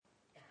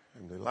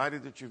I'm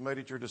delighted that you've made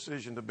it your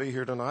decision to be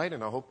here tonight,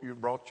 and I hope you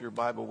brought your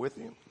Bible with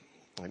you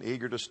and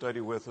eager to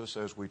study with us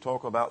as we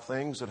talk about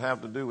things that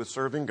have to do with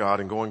serving God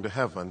and going to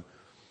heaven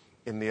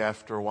in the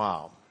after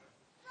while.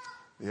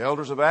 The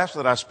elders have asked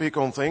that I speak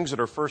on things that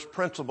are first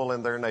principle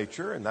in their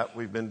nature, and that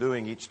we've been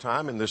doing each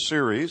time in this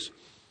series.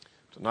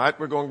 Tonight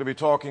we're going to be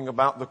talking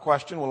about the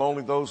question, will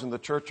only those in the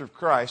Church of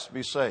Christ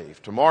be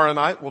saved? Tomorrow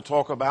night we'll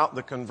talk about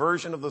the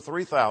conversion of the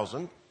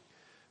 3,000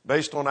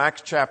 based on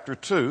Acts chapter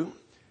 2.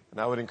 And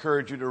I would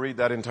encourage you to read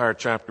that entire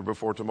chapter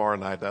before tomorrow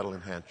night. That'll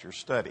enhance your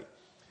study.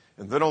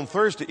 And then on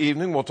Thursday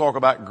evening, we'll talk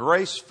about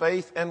grace,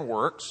 faith, and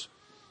works.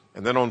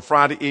 And then on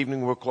Friday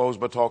evening, we'll close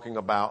by talking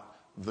about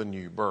the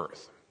new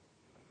birth.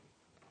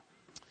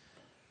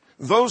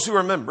 Those who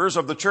are members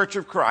of the Church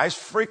of Christ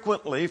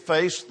frequently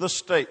face the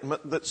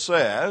statement that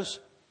says,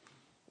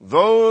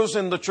 those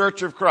in the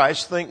Church of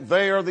Christ think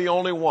they are the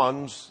only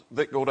ones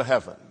that go to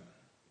heaven.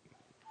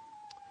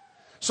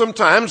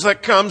 Sometimes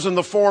that comes in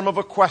the form of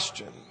a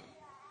question,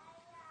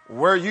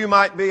 where you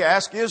might be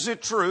asked, is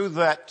it true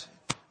that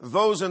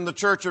those in the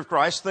Church of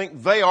Christ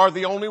think they are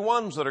the only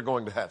ones that are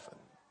going to heaven?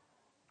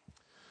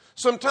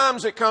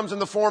 Sometimes it comes in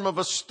the form of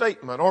a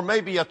statement or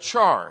maybe a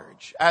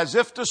charge, as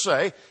if to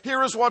say,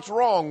 here is what's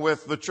wrong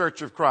with the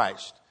Church of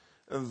Christ.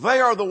 They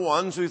are the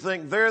ones who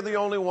think they're the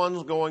only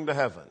ones going to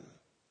heaven.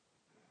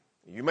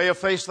 You may have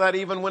faced that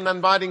even when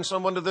inviting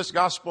someone to this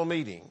gospel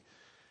meeting.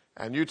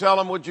 And you tell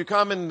them, would you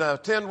come and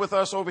attend with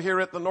us over here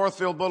at the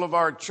Northfield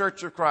Boulevard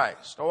Church of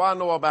Christ? Oh, I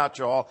know about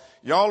y'all.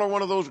 Y'all are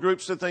one of those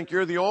groups that think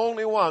you're the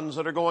only ones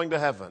that are going to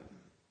heaven.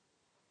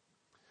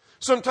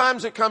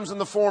 Sometimes it comes in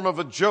the form of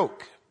a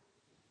joke,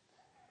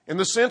 in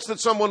the sense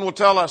that someone will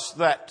tell us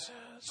that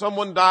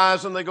someone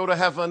dies and they go to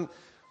heaven,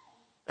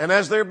 and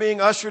as they're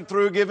being ushered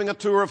through, giving a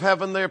tour of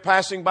heaven, they're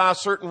passing by a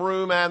certain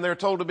room and they're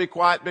told to be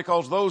quiet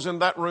because those in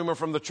that room are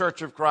from the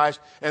Church of Christ,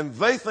 and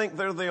they think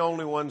they're the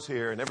only ones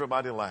here, and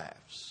everybody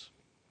laughs.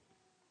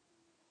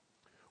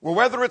 Well,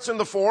 whether it's in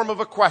the form of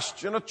a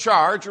question, a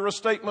charge, or a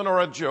statement, or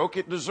a joke,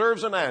 it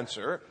deserves an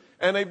answer,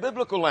 and a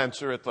biblical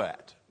answer at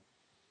that.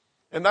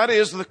 And that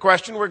is the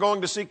question we're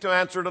going to seek to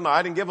answer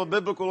tonight, and give a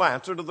biblical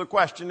answer to the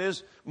question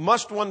is,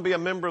 must one be a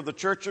member of the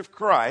Church of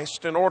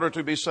Christ in order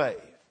to be saved?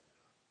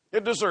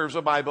 It deserves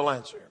a Bible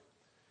answer.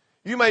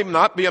 You may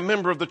not be a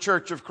member of the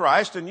Church of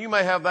Christ, and you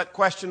may have that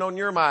question on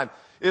your mind.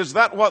 Is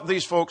that what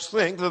these folks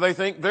think? Do they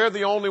think they're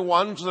the only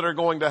ones that are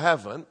going to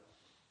heaven?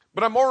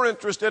 But I'm more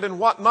interested in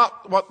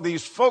not what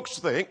these folks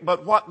think,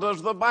 but what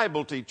does the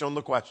Bible teach on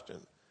the question?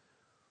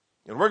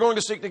 And we're going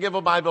to seek to give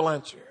a Bible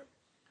answer.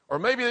 Or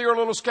maybe you're a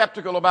little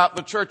skeptical about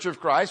the Church of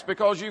Christ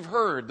because you've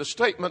heard the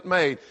statement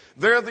made,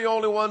 they're the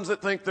only ones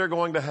that think they're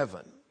going to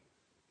heaven.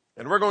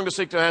 And we're going to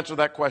seek to answer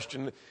that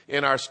question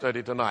in our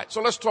study tonight.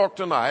 So let's talk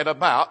tonight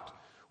about,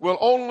 will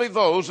only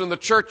those in the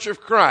Church of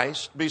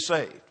Christ be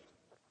saved?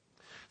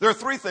 There are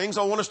three things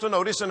I want us to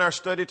notice in our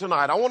study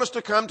tonight. I want us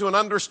to come to an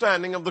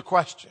understanding of the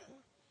question.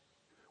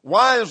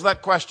 Why is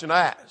that question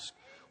asked?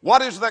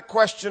 What is that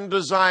question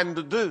designed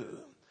to do?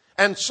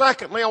 And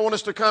secondly, I want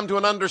us to come to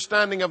an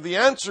understanding of the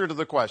answer to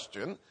the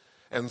question.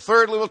 And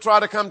thirdly, we'll try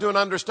to come to an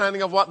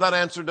understanding of what that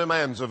answer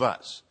demands of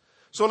us.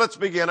 So let's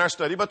begin our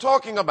study by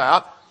talking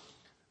about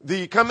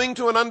the coming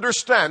to an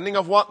understanding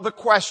of what the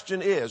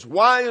question is.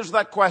 Why is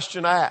that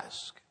question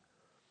asked?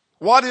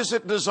 What is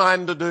it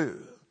designed to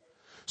do?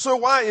 So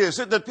why is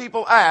it that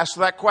people ask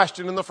that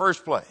question in the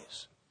first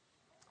place?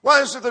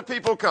 Why is it that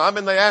people come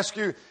and they ask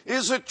you,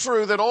 is it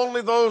true that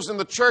only those in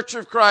the Church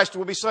of Christ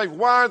will be saved?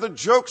 Why are the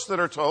jokes that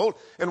are told,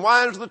 and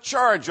why is the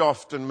charge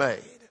often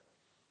made?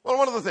 Well,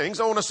 one of the things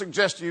I want to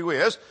suggest to you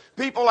is,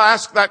 people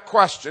ask that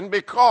question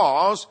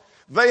because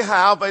they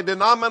have a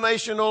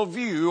denominational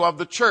view of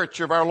the church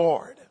of our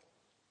Lord.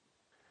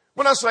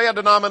 When I say a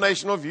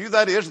denominational view,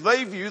 that is,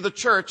 they view the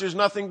church as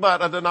nothing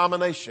but a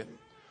denomination,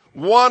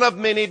 one of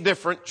many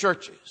different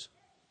churches.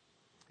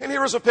 And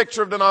here is a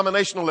picture of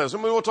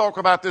denominationalism. We will talk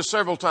about this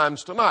several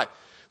times tonight.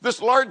 This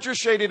larger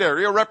shaded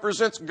area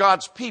represents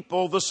God's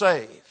people, the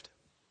saved.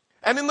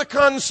 And in the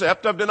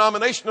concept of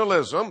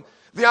denominationalism,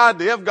 the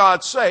idea of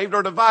God saved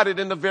are divided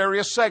into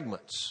various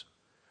segments,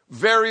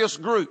 various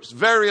groups,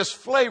 various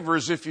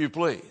flavors, if you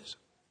please.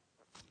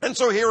 And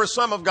so here are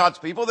some of God's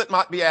people that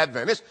might be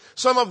Adventists.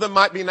 Some of them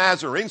might be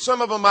Nazarene. Some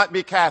of them might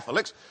be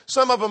Catholics.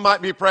 Some of them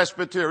might be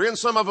Presbyterian.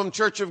 Some of them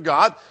Church of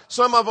God.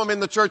 Some of them in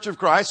the Church of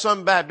Christ.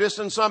 Some Baptists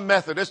and some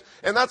Methodists.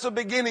 And that's the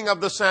beginning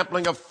of the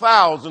sampling of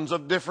thousands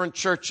of different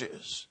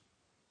churches.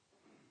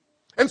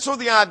 And so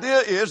the idea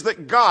is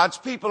that God's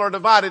people are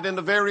divided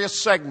into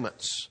various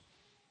segments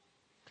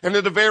and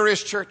into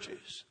various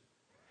churches.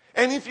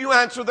 And if you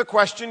answer the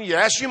question,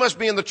 yes, you must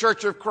be in the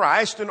Church of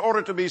Christ in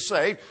order to be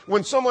saved,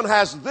 when someone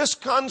has this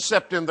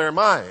concept in their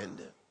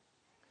mind,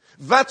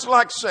 that's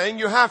like saying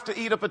you have to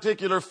eat a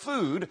particular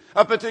food,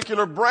 a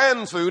particular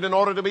brand food, in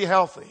order to be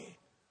healthy.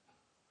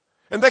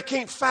 And they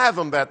can't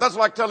fathom that. That's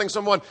like telling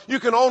someone,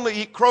 you can only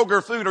eat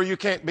Kroger food or you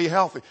can't be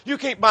healthy. You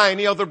can't buy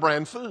any other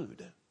brand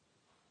food.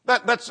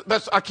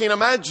 I can't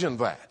imagine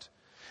that.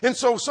 And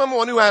so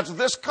someone who has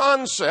this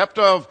concept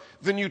of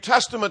the New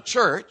Testament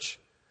church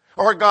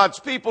Or God's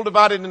people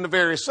divided into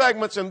various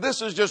segments, and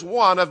this is just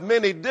one of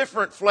many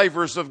different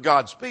flavors of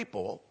God's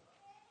people.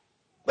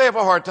 They have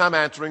a hard time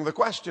answering the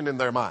question in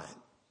their mind.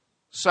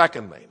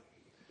 Secondly,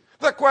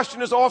 that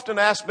question is often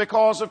asked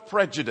because of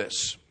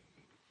prejudice.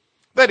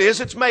 That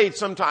is, it's made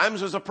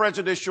sometimes as a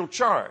prejudicial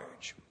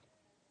charge.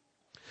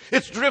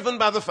 It's driven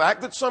by the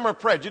fact that some are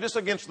prejudiced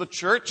against the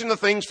church and the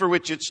things for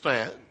which it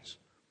stands.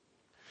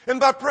 And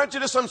by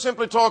prejudice, I'm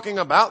simply talking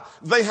about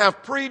they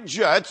have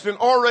prejudged and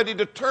already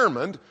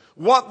determined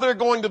what they're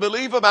going to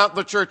believe about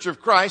the Church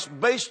of Christ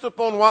based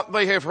upon what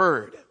they have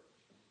heard.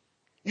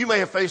 You may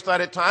have faced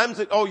that at times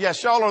that, oh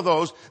yes, y'all are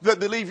those that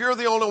believe you're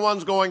the only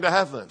ones going to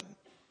heaven.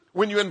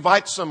 When you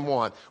invite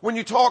someone, when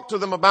you talk to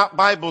them about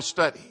Bible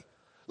study.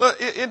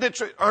 Look,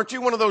 aren't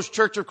you one of those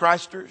Church of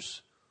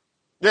Christers?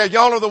 Yeah,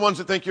 y'all are the ones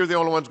that think you're the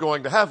only ones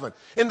going to heaven.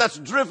 And that's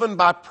driven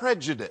by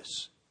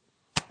prejudice.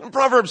 In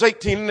Proverbs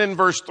 18 and in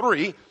verse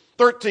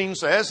 13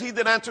 says, he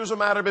that answers a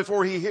matter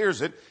before he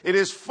hears it, it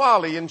is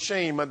folly and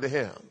shame unto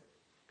him.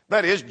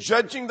 That is,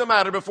 judging the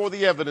matter before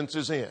the evidence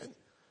is in.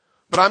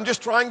 But I'm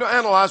just trying to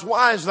analyze,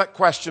 why is that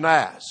question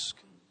asked?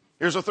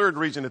 Here's a third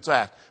reason it's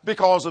asked.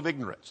 Because of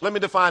ignorance. Let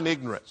me define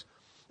ignorance.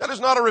 That is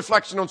not a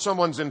reflection on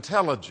someone's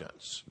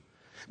intelligence,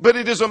 but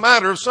it is a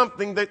matter of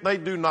something that they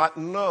do not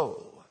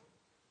know.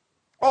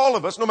 All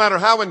of us, no matter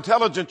how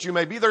intelligent you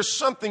may be, there's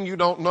something you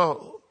don't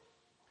know.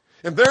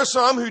 And there are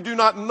some who do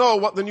not know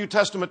what the New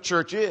Testament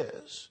church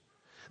is.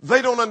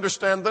 They don't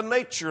understand the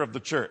nature of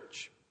the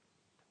church.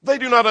 They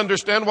do not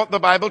understand what the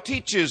Bible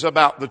teaches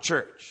about the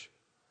church.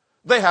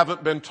 They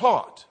haven't been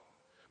taught.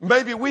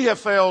 Maybe we have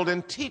failed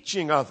in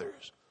teaching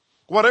others.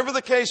 Whatever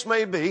the case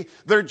may be,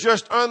 they're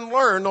just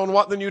unlearned on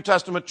what the New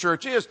Testament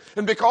church is.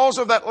 And because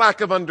of that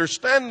lack of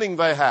understanding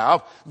they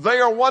have, they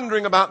are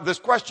wondering about this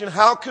question: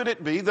 how could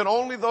it be that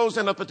only those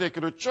in a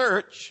particular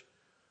church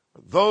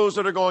are those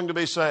that are going to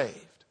be saved?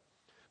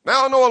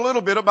 Now I know a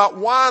little bit about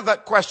why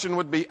that question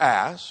would be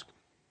asked.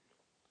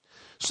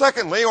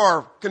 Secondly,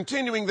 or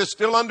continuing this,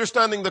 still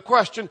understanding the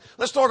question,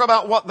 let's talk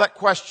about what that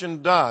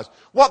question does,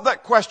 what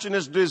that question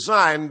is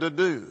designed to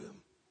do.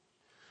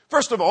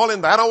 First of all,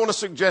 in that, I want to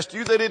suggest to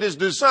you that it is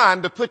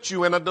designed to put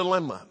you in a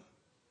dilemma.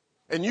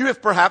 And you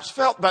have perhaps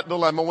felt that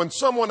dilemma when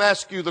someone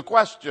asks you the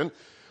question,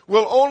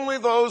 will only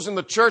those in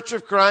the Church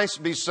of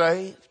Christ be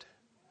saved?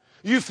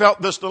 You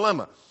felt this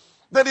dilemma.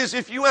 That is,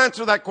 if you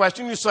answer that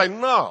question, you say,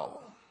 no,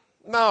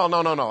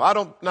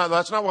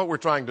 that's not what we're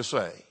trying to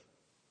say.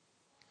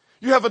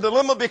 You have a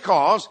dilemma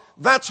because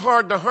that's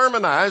hard to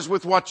harmonize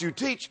with what you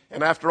teach,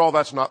 and after all,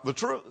 that's not the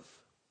truth.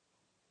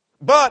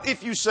 But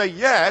if you say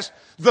yes,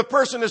 the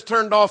person is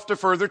turned off to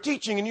further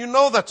teaching, and you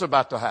know that's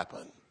about to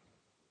happen.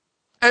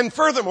 And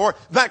furthermore,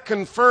 that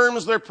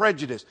confirms their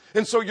prejudice,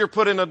 and so you're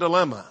put in a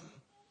dilemma.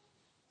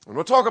 And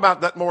we'll talk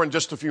about that more in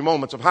just a few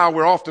moments, of how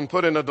we're often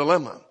put in a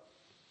dilemma.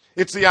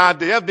 It's the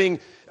idea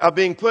of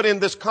being put in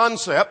this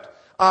concept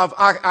of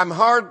I'm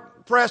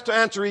hard-pressed to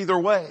answer either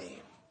way.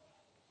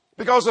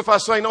 Because if I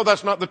say, no,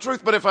 that's not the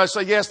truth, but if I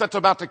say, yes, that's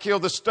about to kill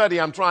the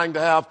study I'm trying to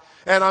have,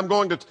 and I'm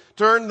going to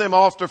turn them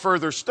off to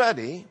further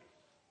study.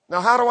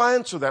 Now, how do I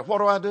answer that? What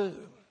do I do?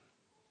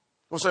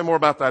 We'll say more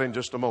about that in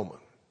just a moment.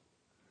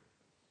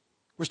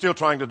 We're still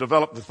trying to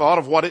develop the thought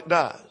of what it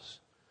does.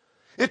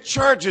 It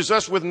charges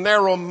us with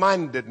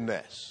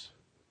narrow-mindedness.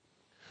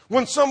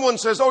 When someone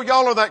says, oh,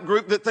 y'all are that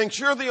group that thinks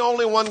you're the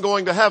only one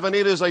going to heaven,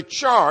 it is a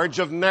charge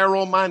of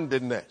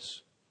narrow-mindedness.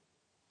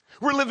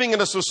 We're living in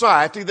a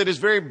society that is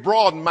very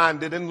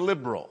broad-minded and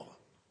liberal.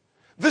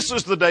 This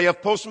is the day of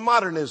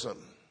postmodernism.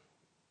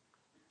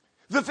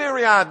 The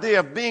very idea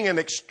of being an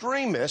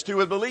extremist who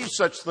would believe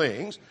such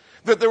things,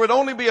 that there would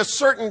only be a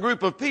certain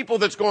group of people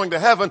that's going to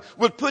heaven,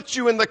 would put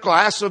you in the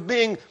class of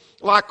being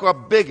like a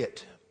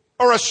bigot,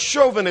 or a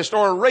chauvinist,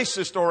 or a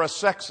racist, or a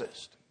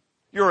sexist.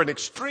 You're an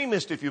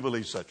extremist if you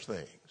believe such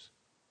things.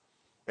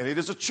 And it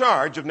is a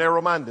charge of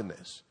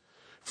narrow-mindedness.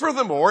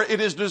 Furthermore,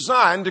 it is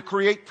designed to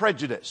create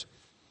prejudice.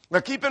 Now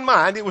keep in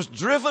mind, it was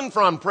driven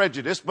from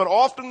prejudice, but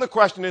often the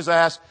question is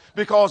asked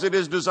because it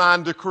is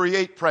designed to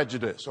create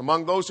prejudice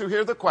among those who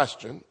hear the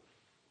question,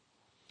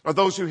 or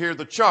those who hear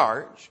the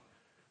charge,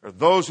 or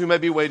those who may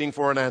be waiting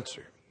for an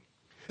answer.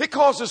 It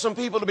causes some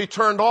people to be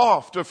turned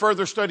off to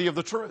further study of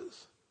the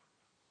truth.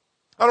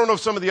 I don't know if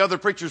some of the other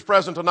preachers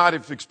present tonight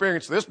have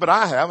experienced this, but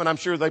I have, and I'm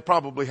sure they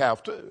probably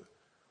have too.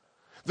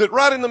 That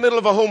right in the middle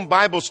of a home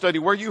Bible study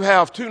where you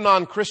have two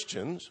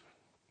non-Christians,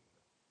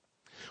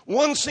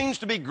 one seems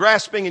to be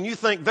grasping, and you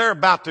think they're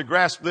about to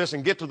grasp this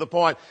and get to the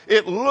point.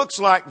 It looks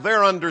like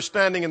they're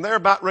understanding and they're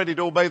about ready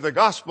to obey the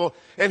gospel.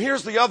 And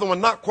here's the other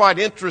one, not quite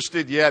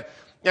interested yet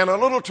and a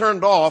little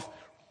turned off.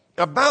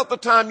 About the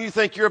time you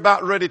think you're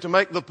about ready to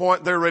make the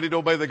point, they're ready to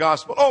obey the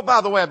gospel. Oh, by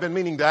the way, I've been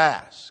meaning to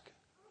ask.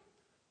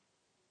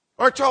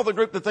 Aren't y'all the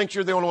group that thinks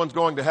you're the only ones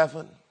going to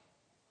heaven?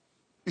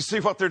 You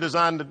see what they're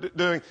designed to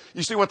doing?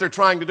 You see what they're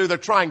trying to do? They're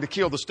trying to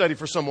kill the study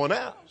for someone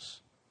else.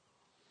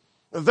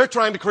 They're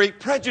trying to create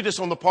prejudice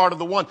on the part of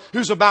the one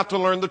who's about to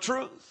learn the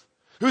truth,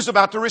 who's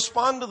about to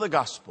respond to the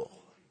gospel.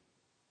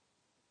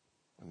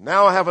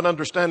 Now I have an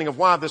understanding of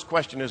why this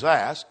question is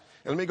asked.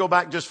 And let me go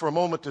back just for a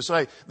moment to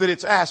say that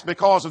it's asked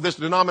because of this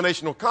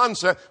denominational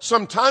concept,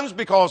 sometimes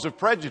because of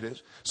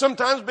prejudice,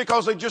 sometimes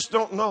because they just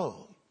don't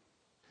know.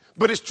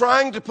 But it's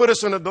trying to put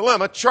us in a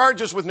dilemma,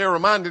 charge us with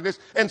narrow-mindedness,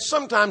 and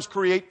sometimes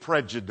create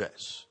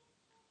prejudice.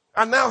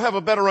 I now have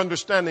a better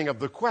understanding of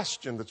the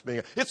question that's being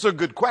asked. It's a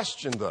good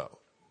question, though.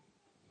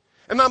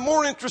 And I'm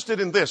more interested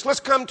in this. Let's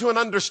come to an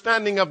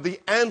understanding of the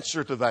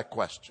answer to that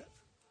question.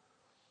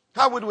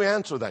 How would we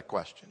answer that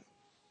question?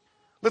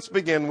 Let's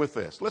begin with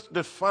this. Let's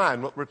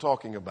define what we're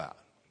talking about.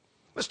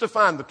 Let's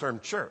define the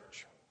term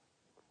church.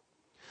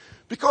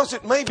 Because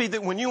it may be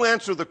that when you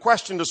answer the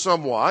question to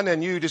someone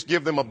and you just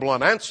give them a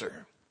blunt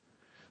answer,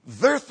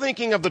 they're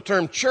thinking of the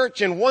term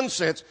church in one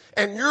sense,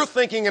 and you're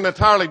thinking in an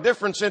entirely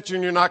different sense,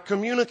 and you're not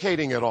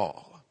communicating at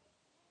all.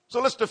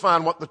 So let's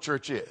define what the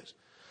church is.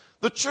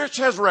 The church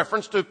has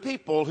reference to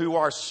people who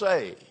are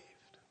saved.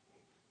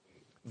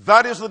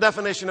 That is the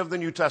definition of the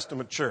New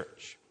Testament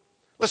church.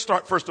 Let's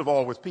start first of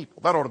all with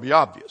people. That ought to be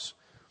obvious.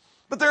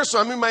 But there are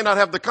some who may not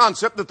have the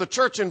concept that the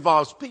church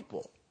involves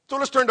people. So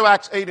let's turn to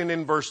Acts 8 and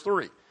in verse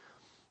 3.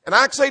 In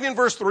Acts 8 and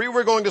verse 3,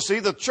 we're going to see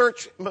the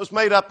church was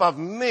made up of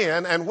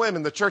men and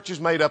women. The church is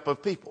made up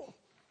of people.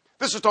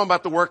 This is talking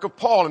about the work of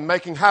Paul in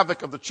making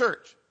havoc of the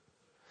church.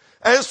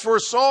 As for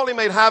Saul, he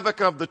made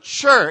havoc of the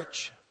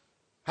church.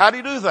 How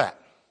did he do that?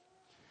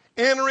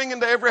 Entering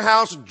into every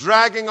house,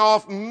 dragging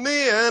off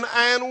men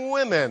and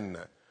women.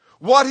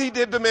 What he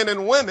did to men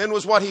and women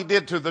was what he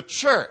did to the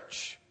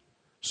church.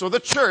 So the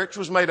church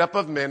was made up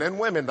of men and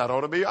women. That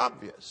ought to be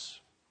obvious.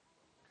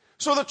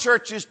 So the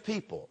church is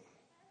people.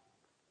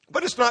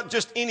 But it's not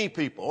just any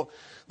people.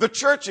 The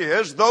church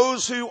is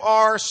those who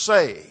are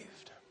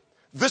saved.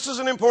 This is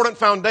an important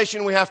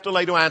foundation we have to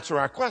lay to answer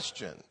our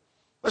question.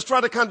 Let's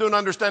try to come to an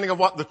understanding of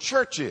what the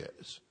church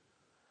is.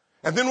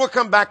 And then we'll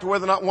come back to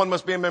whether or not one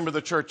must be a member of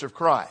the church of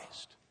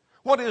Christ.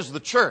 What is the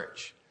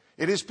church?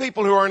 It is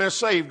people who are in a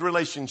saved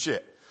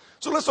relationship.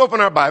 So let's open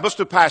our Bibles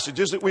to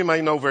passages that we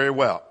may know very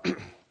well.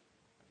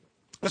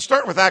 Let's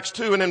start with Acts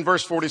 2 and in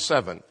verse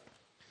 47.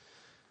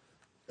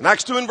 In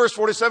Acts 2 and verse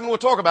 47, we'll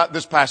talk about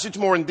this passage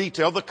more in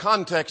detail, the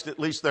context at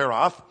least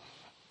thereof,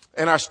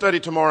 in our study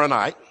tomorrow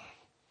night.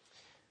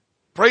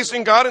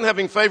 Praising God and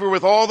having favor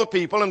with all the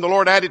people, and the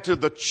Lord added to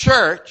the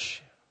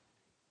church.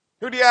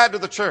 Who did he add to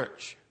the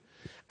church?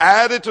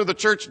 Added to the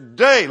church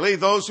daily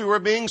those who were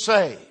being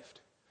saved.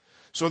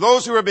 So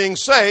those who are being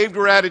saved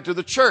were added to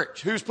the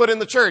church. Who's put in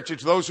the church?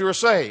 It's those who are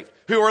saved.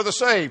 Who are the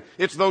saved?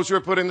 It's those who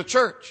are put in the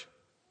church.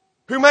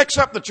 Who makes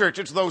up the church?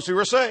 It's those who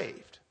are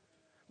saved.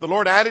 The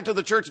Lord added to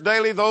the church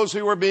daily those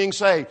who were being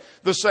saved.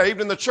 The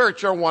saved and the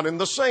church are one and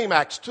the same,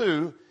 Acts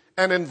 2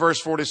 and in verse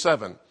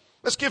 47.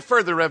 Let's give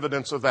further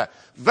evidence of that.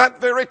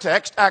 That very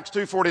text, Acts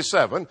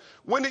 2:47,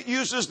 when it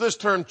uses this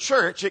term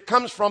church, it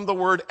comes from the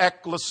word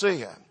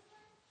ekklesia.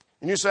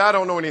 And you say, I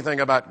don't know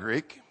anything about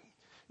Greek.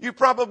 You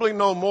probably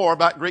know more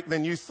about Greek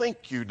than you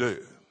think you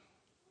do.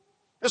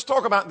 Let's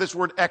talk about this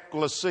word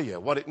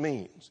ekklesia, what it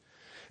means.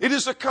 It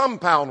is a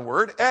compound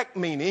word, ek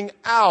meaning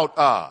out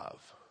of.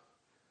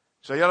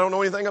 Say, I don't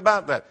know anything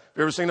about that. Have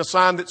you ever seen a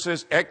sign that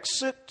says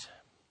exit?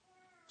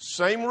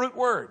 Same root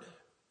word.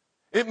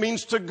 It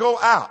means to go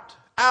out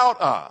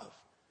of.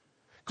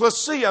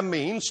 Klesia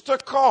means to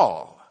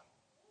call.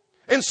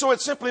 And so it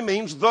simply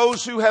means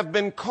those who have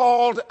been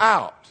called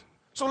out.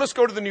 So let's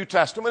go to the New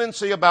Testament and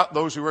see about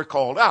those who are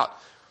called out.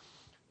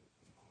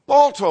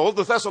 Paul told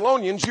the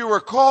Thessalonians, you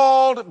were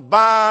called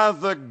by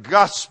the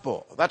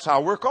gospel. That's how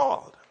we're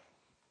called.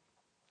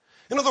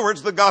 In other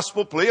words, the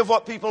gospel plea of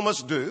what people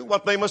must do,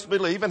 what they must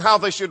believe, and how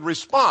they should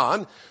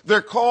respond.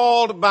 They're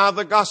called by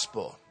the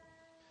gospel.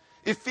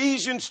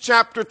 Ephesians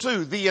chapter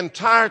 2, the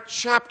entire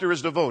chapter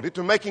is devoted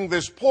to making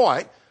this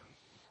point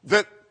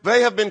that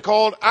they have been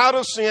called out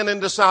of sin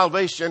into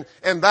salvation,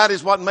 and that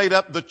is what made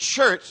up the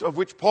church of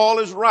which Paul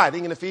is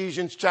writing in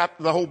Ephesians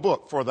chapter, the whole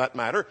book for that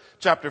matter.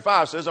 Chapter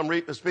 5 says,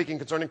 I'm speaking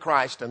concerning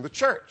Christ and the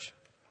church.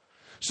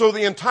 So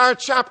the entire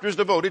chapter is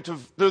devoted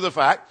to the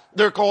fact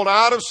they're called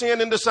out of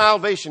sin into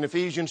salvation,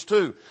 Ephesians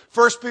 2.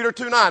 1 Peter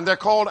 2:9, they're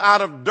called out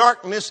of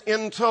darkness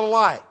into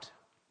light.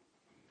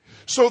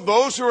 So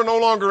those who are no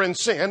longer in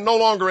sin, no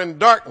longer in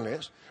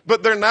darkness,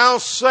 but they're now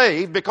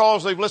saved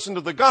because they've listened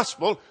to the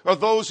gospel, are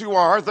those who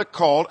are the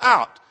called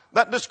out.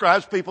 That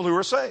describes people who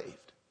are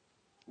saved.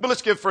 But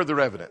let's give further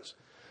evidence.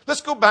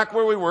 Let's go back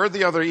where we were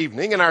the other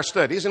evening in our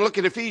studies and look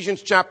at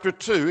Ephesians chapter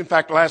 2. In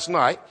fact, last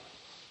night,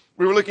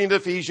 we were looking at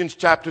Ephesians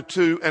chapter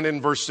 2 and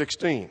in verse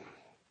 16.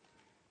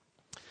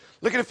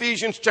 Look at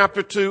Ephesians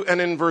chapter 2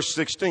 and in verse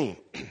 16.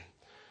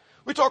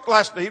 We talked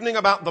last evening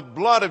about the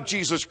blood of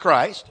Jesus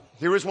Christ.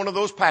 Here is one of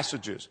those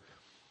passages.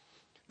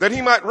 That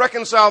he might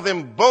reconcile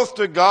them both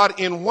to God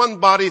in one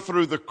body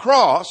through the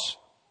cross,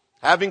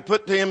 having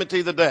put to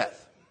enmity the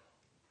death.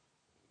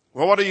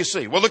 Well, what do you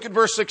see? Well, look at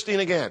verse 16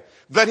 again.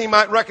 That he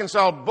might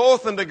reconcile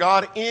both unto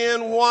God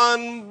in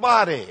one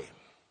body.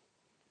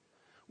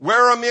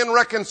 Where are men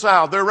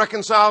reconciled? They're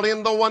reconciled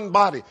in the one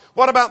body.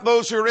 What about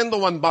those who are in the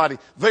one body?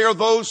 They are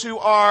those who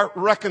are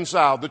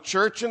reconciled. The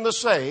church and the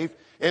saved,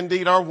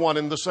 indeed, are one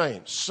and the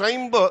same.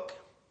 Same book,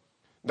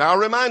 Now I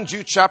remind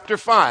you, chapter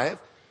 5,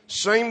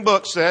 same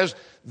book says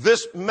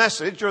this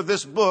message or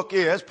this book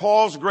is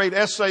Paul's great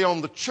essay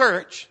on the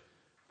church.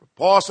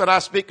 Paul said, I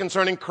speak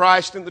concerning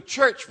Christ and the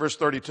church, verse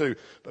 32.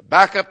 But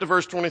back up to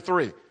verse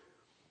 23.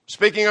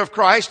 Speaking of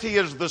Christ, he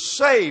is the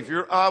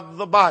Savior of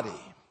the body.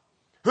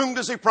 Whom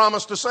does he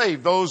promise to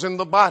save? Those in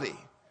the body.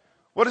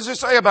 What does he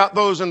say about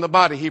those in the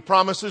body? He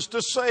promises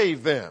to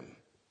save them.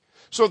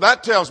 So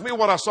that tells me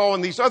what I saw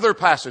in these other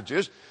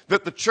passages,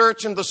 that the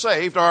church and the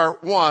saved are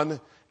one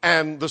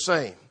and the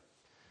same.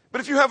 But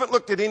if you haven't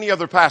looked at any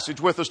other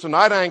passage with us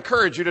tonight, I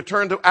encourage you to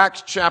turn to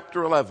Acts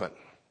chapter 11.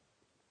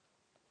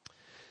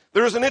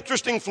 There is an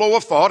interesting flow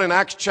of thought in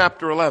Acts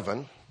chapter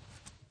 11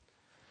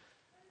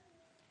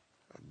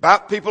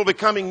 about people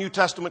becoming New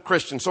Testament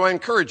Christians. So I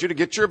encourage you to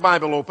get your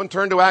Bible open,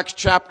 turn to Acts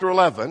chapter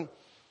 11,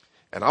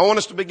 and I want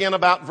us to begin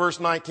about verse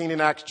 19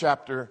 in Acts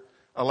chapter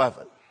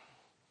 11.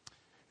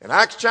 In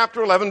Acts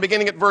chapter 11,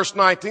 beginning at verse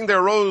 19,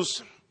 there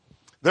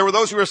were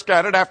those who were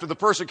scattered after the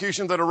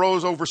persecution that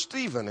arose over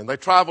Stephen, and they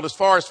traveled as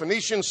far as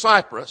Phoenicia and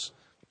Cyprus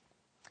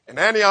and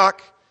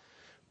Antioch,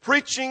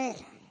 preaching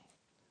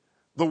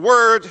the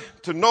word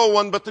to no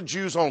one but the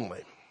Jews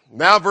only.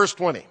 Now verse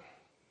 20.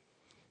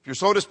 If you're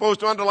so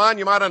disposed to underline,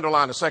 you might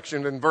underline a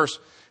section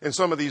in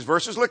some of these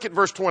verses. Look at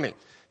verse 20.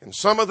 And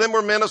some of them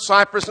were men of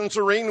Cyprus and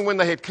Cyrene, and when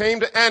they had came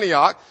to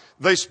Antioch,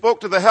 they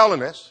spoke to the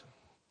Hellenists.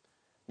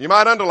 You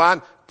might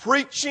underline,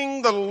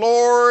 preaching the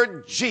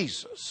Lord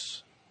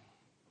Jesus.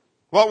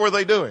 What were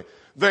they doing?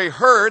 They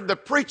heard the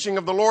preaching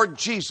of the Lord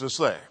Jesus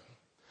there.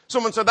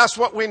 Someone said, that's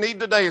what we need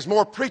today, is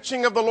more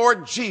preaching of the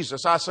Lord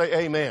Jesus. I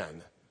say,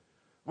 amen.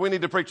 We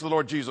need to preach the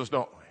Lord Jesus,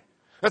 don't we?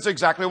 That's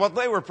exactly what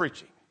they were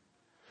preaching.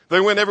 They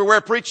went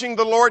everywhere preaching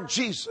the Lord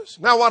Jesus.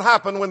 Now what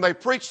happened when they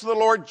preached the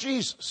Lord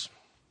Jesus?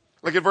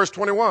 Look at verse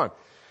 21.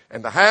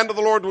 And the hand of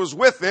the Lord was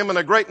with them, and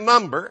a great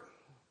number,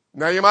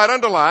 now you might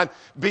underline,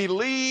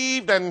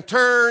 believed and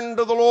turned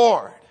to the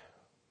Lord.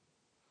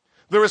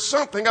 There is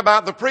something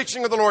about the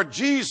preaching of the Lord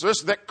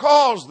Jesus that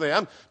caused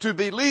them to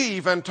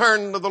believe and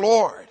turn to the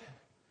Lord.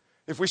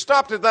 If we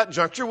stopped at that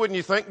juncture, wouldn't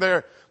you think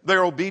they're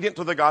obedient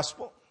to the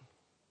gospel?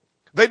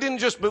 They didn't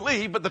just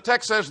believe, but the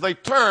text says they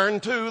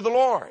turned to the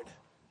Lord.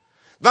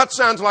 That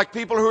sounds like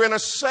people who are in a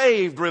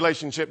saved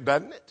relationship,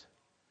 doesn't it?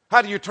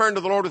 How do you turn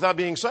to the Lord without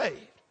being saved?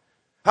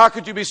 How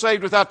could you be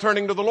saved without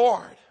turning to the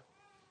Lord?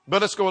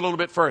 But let's go a little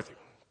bit further.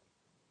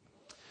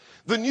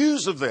 The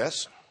news of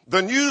this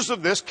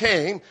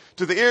came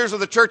to the ears of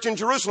the church in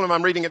Jerusalem.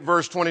 I'm reading at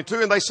verse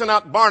 22. And they sent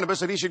out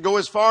Barnabas that he should go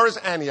as far as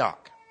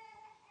Antioch.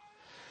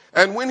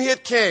 And when he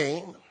had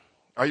came,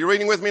 are you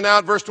reading with me now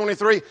at verse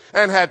 23?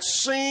 And had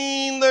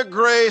seen the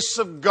grace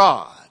of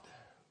God.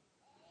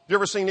 You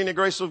ever seen any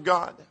grace of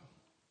God?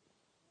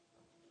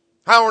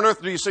 How on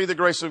earth do you see the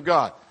grace of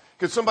God?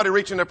 Could somebody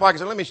reach in their pocket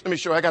and say, let me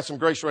show you, I got some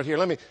grace right here.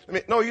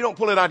 No, you don't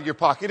pull it out of your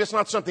pocket. It's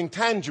not something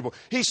tangible.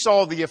 He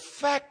saw the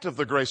effect of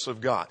the grace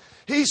of God.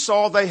 He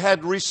saw they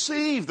had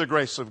received the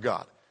grace of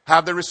God.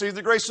 How did they receive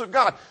the grace of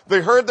God? They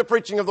heard the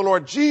preaching of the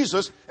Lord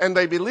Jesus, and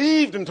they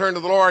believed and turned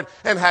to the Lord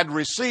and had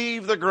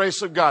received the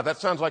grace of God. That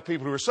sounds like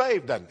people who are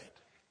saved, doesn't it?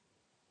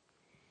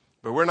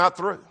 But we're not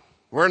through.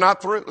 We're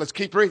not through. Let's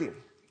keep reading.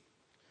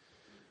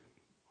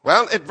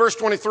 Well, at verse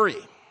 23,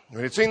 when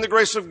he had seen the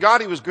grace of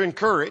God, he was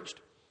encouraged.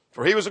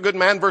 For he was a good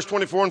man, verse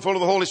 24, and full of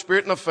the Holy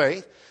Spirit and of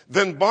faith.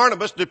 Then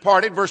Barnabas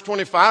departed, verse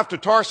 25, to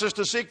Tarsus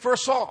to seek for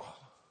Saul.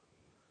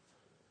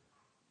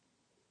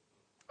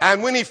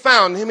 And when he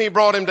found him, he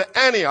brought him to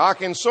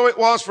Antioch, and so it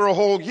was for a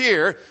whole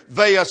year.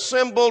 They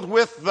assembled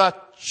with the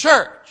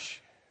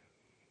church.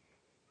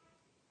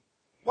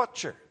 What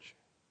church?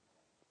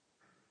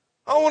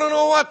 I want to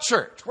know what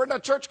church. Where did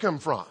that church come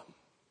from?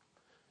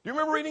 Do you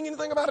remember reading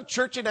anything about a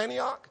church at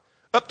Antioch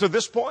up to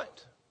this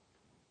point?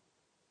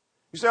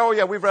 You say, oh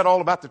yeah, we've read all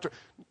about the church.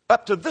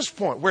 Up to this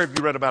point, where have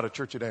you read about a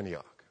church at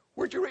Antioch?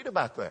 Where'd you read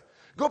about that?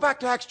 Go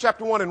back to Acts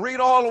chapter 1 and read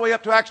all the way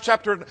up to Acts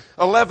chapter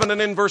 11 and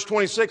then verse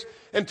 26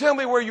 and tell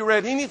me where you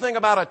read anything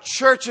about a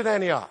church at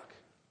Antioch.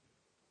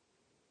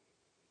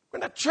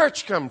 Where'd that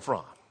church come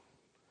from?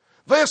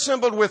 They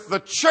assembled with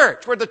the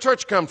church. Where'd the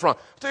church come from?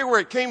 I'll tell you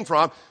where it came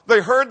from. They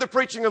heard the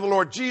preaching of the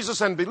Lord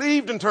Jesus and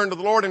believed and turned to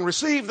the Lord and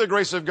received the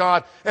grace of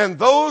God. And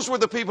those were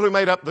the people who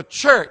made up the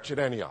church at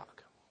Antioch.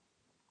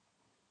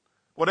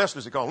 What else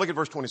does he call them? Look at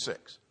verse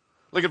 26.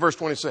 Look at verse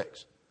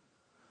 26.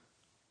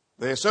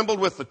 They assembled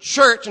with the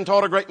church and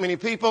taught a great many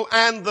people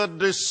and the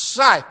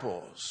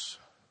disciples.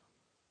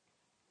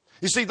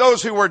 You see,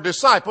 those who were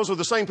disciples were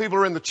the same people who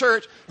were in the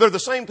church. They're the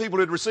same people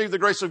who had received the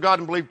grace of God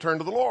and believed turned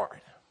to the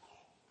Lord.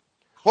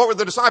 What were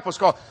the disciples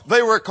called?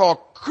 They were called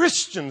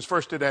Christians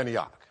first at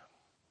Antioch.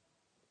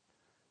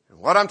 And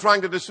what I'm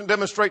trying to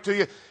demonstrate to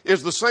you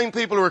is the same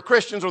people who are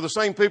Christians are the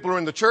same people who are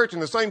in the church,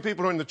 and the same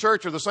people who are in the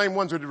church are the same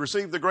ones who had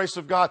received the grace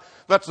of God.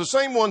 That's the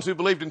same ones who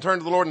believed and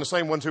turned to the Lord and the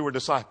same ones who were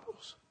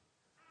disciples.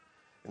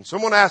 And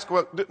someone asked,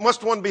 well,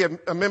 must one be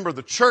a member of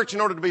the church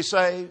in order to be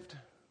saved?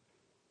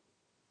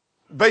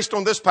 Based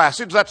on this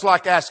passage, that's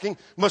like asking,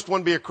 must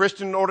one be a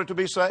Christian in order to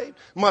be saved?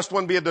 Must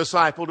one be a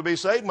disciple to be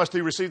saved? Must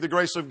he receive the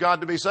grace of God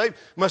to be saved?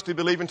 Must he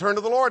believe and turn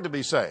to the Lord to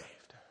be saved?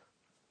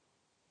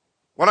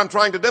 What I'm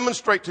trying to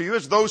demonstrate to you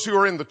is those who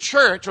are in the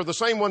church are the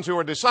same ones who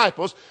are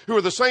disciples, who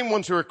are the same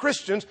ones who are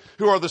Christians,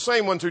 who are the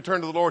same ones who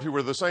turn to the Lord, who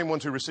are the same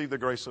ones who receive the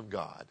grace of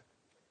God.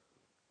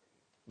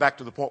 Back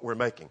to the point we're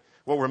making.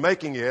 What we're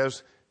making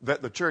is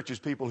that the church is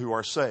people who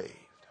are saved.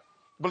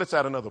 But let's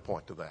add another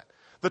point to that.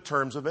 The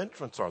terms of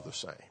entrance are the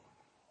same.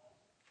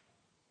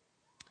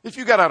 If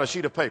you got out a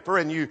sheet of paper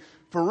and you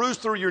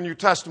perused through your New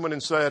Testament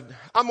and said,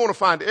 I'm going to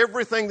find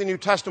everything the New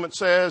Testament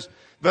says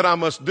that I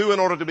must do in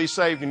order to be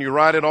saved, and you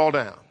write it all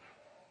down.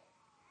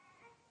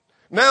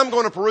 Now I'm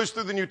going to peruse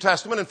through the New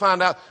Testament and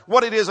find out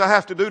what it is I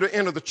have to do to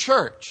enter the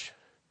church,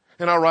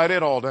 and I write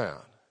it all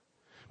down.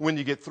 When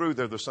you get through,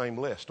 they're the same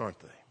list, aren't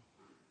they?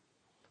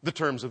 The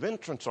terms of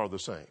entrance are the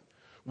same.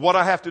 What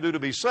I have to do to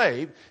be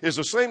saved is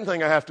the same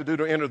thing I have to do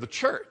to enter the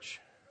church.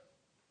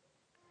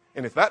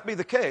 And if that be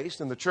the case,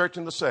 then the church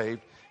and the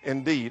saved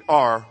indeed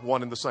are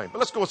one and the same. But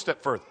let's go a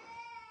step further.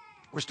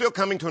 We're still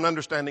coming to an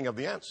understanding of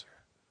the answer.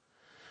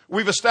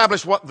 We've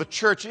established what the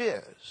church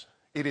is.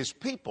 It is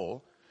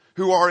people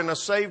who are in a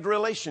saved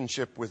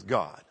relationship with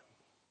God.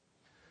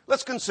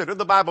 Let's consider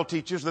the Bible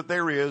teaches that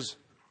there is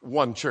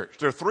one church.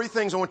 There are three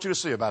things I want you to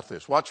see about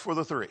this. Watch for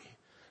the three.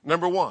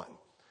 Number one,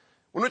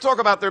 when we talk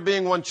about there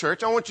being one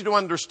church, I want you to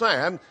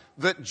understand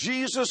that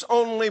Jesus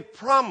only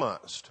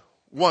promised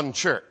one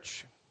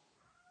church.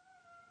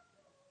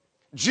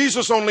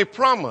 Jesus only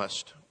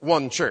promised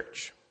one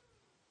church.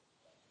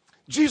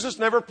 Jesus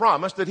never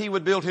promised that he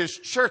would build his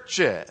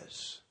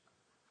churches,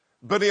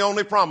 but he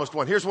only promised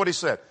one. Here's what he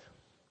said.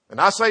 And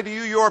I say to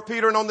you, you are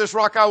Peter, and on this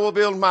rock I will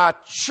build my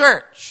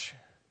church,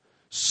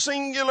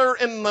 singular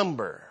in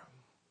number.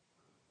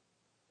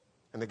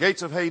 And the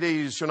gates of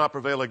Hades shall not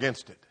prevail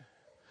against it.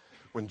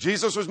 When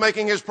Jesus was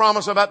making his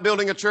promise about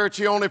building a church,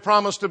 he only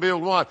promised to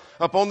build one.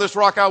 Upon this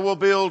rock I will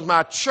build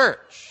my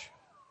church.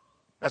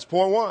 That's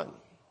point one.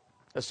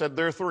 I said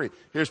there are three.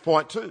 Here's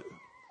point two.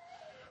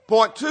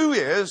 Point two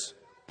is,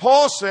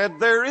 Paul said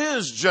there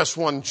is just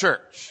one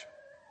church.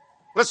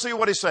 Let's see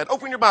what he said.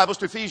 Open your Bibles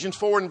to Ephesians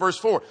 4 and verse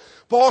 4.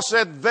 Paul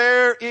said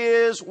there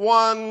is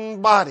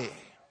one body.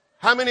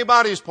 How many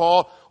bodies,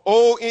 Paul?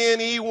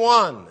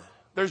 O-N-E-1.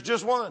 There's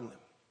just one.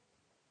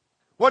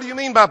 What do you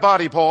mean by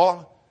body,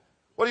 Paul?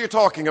 What are you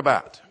talking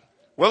about?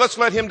 Well, let's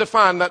let him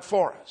define that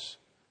for us.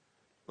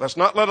 Let's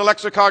not let a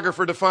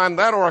lexicographer define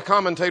that or a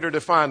commentator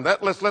define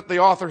that. Let's let the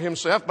author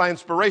himself, by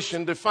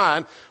inspiration,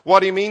 define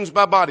what he means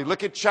by body.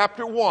 Look at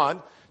chapter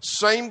 1,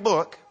 same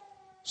book,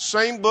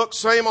 same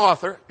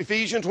author,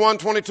 Ephesians 1,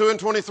 22 and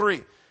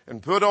 23.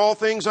 And put all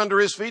things under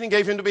his feet and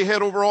gave him to be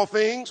head over all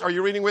things. Are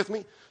you reading with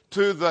me?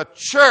 To the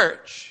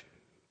church.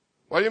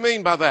 What do you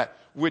mean by that?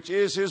 Which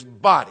is his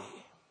body.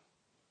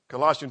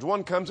 Colossians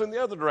 1 comes in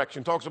the other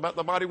direction, talks about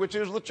the body which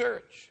is the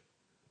church.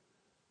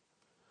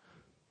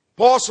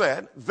 Paul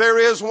said, there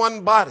is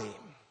one body.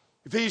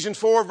 Ephesians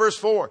 4 verse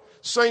 4.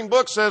 Same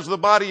book says the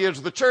body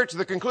is the church.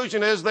 The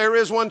conclusion is there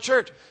is one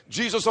church.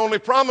 Jesus only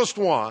promised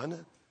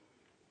one.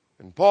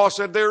 And Paul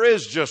said there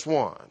is just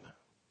one.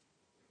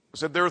 I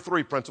said there are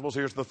three principles.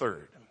 Here's the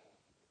third.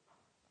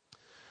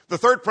 The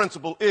third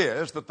principle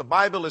is that the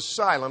Bible is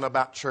silent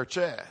about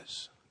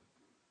churches.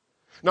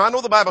 Now, I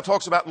know the Bible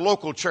talks about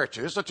local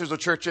churches, such as a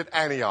church at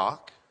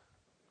Antioch,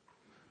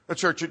 a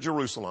church at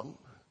Jerusalem,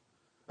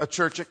 a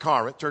church at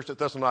Corinth, church at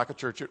Thessalonica, a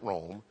church at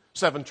Rome,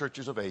 7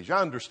 churches of Asia.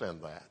 I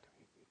understand that.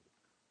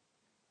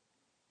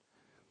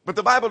 But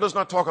the Bible does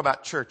not talk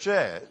about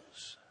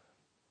churches,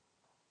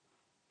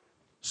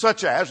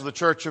 such as the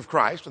Church of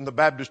Christ and the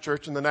Baptist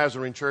Church and the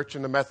Nazarene Church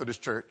and the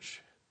Methodist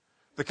Church,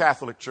 the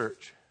Catholic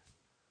Church,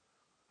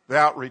 the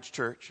Outreach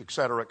Church,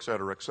 etc.,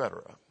 etc.,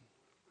 etc.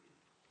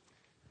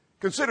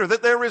 Consider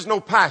that there is no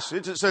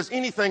passage that says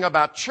anything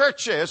about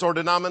churches or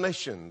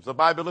denominations. The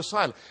Bible is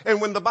silent.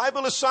 And when the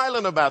Bible is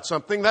silent about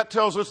something, that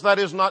tells us that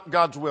is not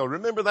God's will.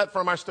 Remember that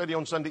from our study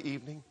on Sunday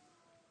evening?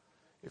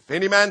 If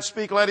any man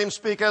speak, let him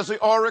speak as the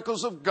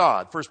oracles of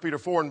God. 1 Peter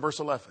 4 and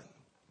verse 11.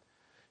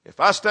 If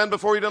I stand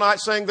before you tonight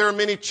saying there are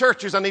many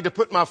churches, I need to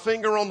put my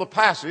finger on the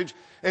passage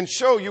and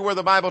show you where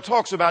the Bible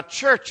talks about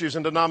churches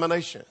and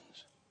denominations.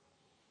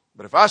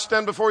 But if I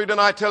stand before you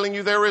tonight telling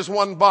you there is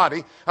one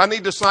body, I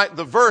need to cite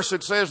the verse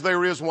that says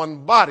there is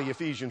one body,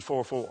 Ephesians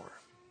 4:4.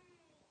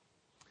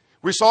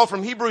 We saw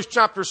from Hebrews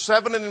chapter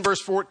 7 and in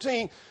verse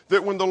 14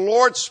 that when the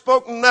Lord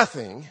spoke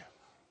nothing,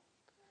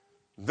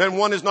 then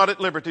one is not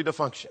at liberty to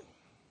function.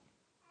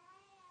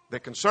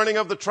 That concerning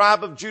of the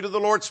tribe of Judah, the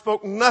Lord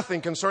spoke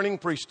nothing concerning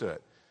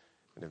priesthood.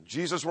 And if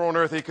Jesus were on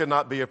earth, he could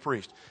not be a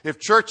priest. If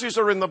churches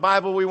are in the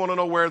Bible, we want to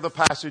know where the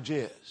passage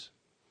is.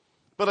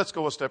 But let's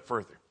go a step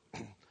further.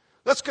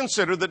 Let's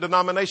consider that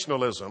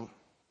denominationalism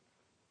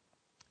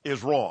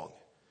is wrong.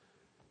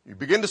 You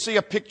begin to see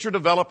a picture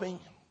developing.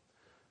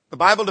 The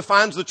Bible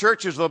defines the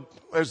church as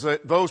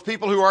those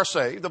people who are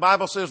saved. The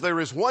Bible says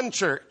there is one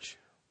church.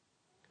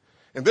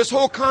 And this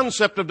whole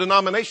concept of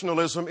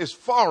denominationalism is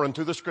foreign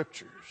to the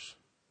Scriptures.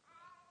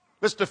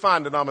 Let's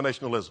define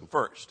denominationalism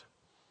first.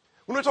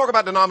 When we talk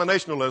about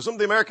denominationalism,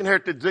 the American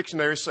Heritage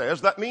Dictionary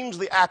says that means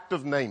the act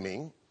of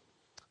naming,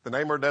 the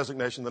name or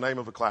designation, the name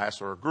of a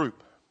class or a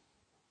group.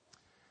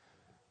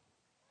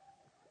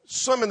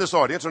 Some in this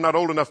audience are not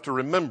old enough to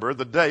remember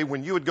the day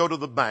when you would go to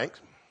the bank.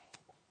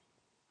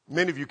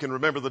 Many of you can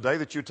remember the day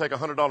that you'd take a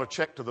 $100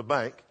 check to the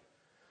bank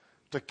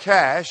to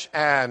cash,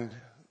 and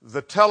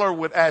the teller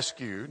would ask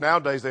you,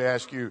 nowadays they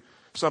ask you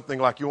something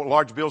like, you want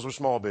large bills or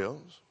small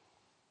bills?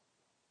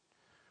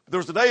 But there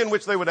was a day in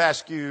which they would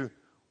ask you,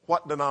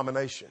 what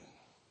denomination?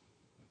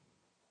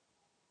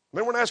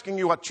 They weren't asking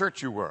you what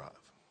church you were of.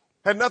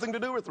 Had nothing to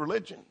do with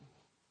religion.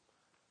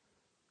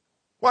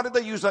 Why did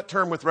they use that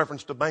term with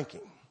reference to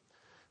banking?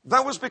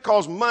 That was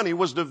because money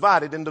was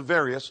divided into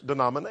various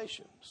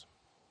denominations.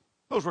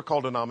 Those were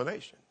called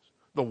denominations.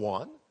 The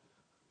 1,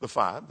 the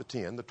 5, the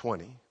 10, the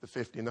 20, the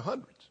 50, and the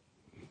hundreds.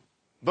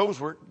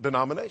 Those were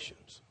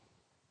denominations.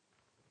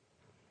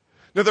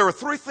 Now, there are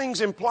 3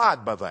 things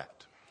implied by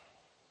that.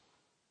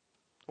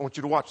 I want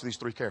you to watch these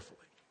 3 carefully.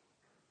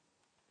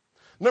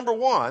 Number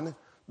 1,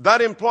 that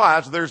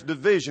implies there's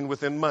division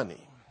within money.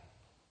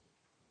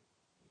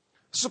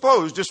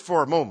 Suppose, just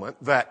for a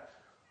moment, that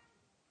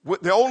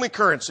the only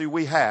currency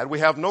we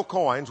have no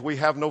coins, we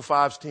have no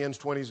 5s, 10s,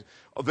 20s.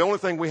 The only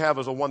thing we have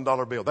is a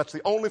 $1 bill. That's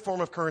the only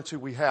form of currency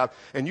we have.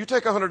 And you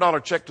take a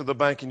 $100 check to the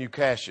bank and you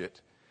cash it,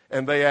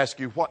 and they ask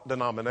you, what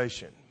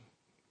denomination?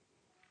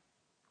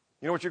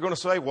 You know what you're going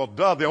to say? Well,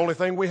 duh, the only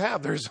thing we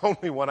have, there's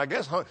only one, I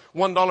guess,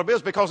 $1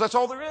 bills, because that's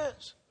all there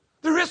is.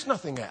 There is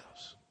nothing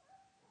else.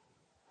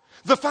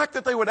 The fact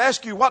that they would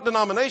ask you what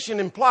denomination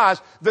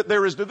implies that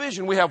there is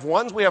division. We have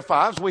 1s, we have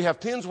 5s, we have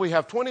 10s, we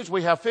have 20s,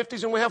 we have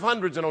 50s, and we have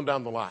hundreds and on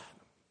down the line.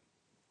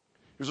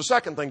 Here's a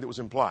second thing that was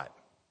implied.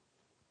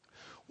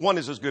 One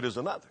is as good as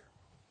another.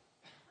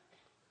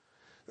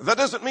 That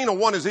doesn't mean a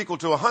 1 is equal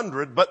to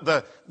 100, but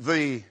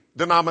the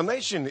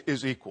denomination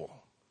is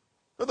equal.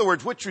 In other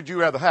words, which would you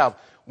rather have?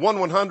 1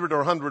 100 or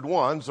 100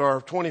 1s,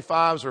 or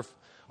 25s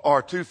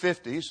or 2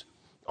 50s,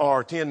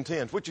 or 10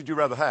 10s? Which would you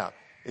rather have?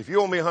 If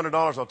you owe me $100,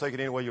 I'll take it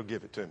any way you'll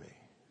give it to me.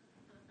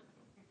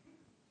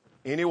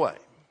 Anyway,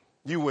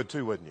 you would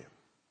too, wouldn't you?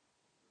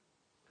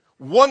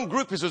 One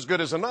group is as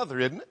good as another,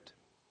 isn't it?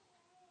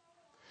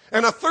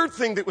 And a third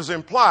thing that was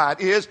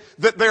implied is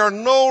that there are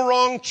no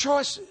wrong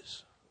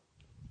choices.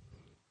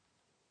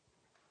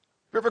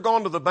 Have you ever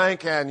gone to the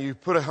bank and you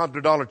put a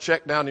 $100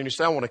 check down and you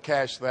say, I want to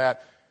cash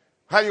that?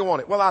 How do you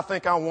want it? Well, I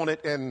think I want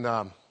it in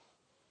 $5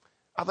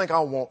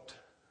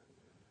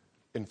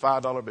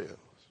 bills.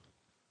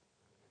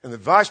 And the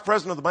vice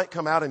president of the bank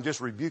come out and just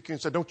rebuke you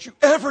and say, don't you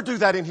ever do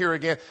that in here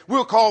again.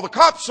 We'll call the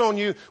cops on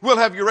you. We'll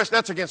have you arrested.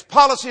 That's against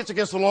policy. It's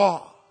against the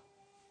law.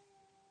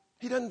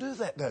 He doesn't do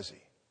that, does he?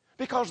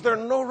 Because there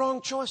are no wrong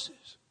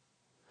choices.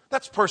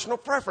 That's personal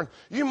preference.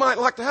 You might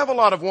like to have a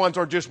lot of 1s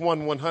or just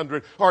 1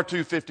 100 or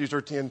 2 50s or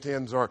 10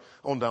 10s or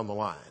on down the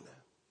line.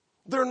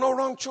 There are no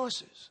wrong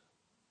choices.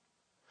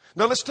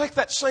 Now let's take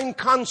that same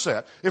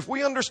concept. If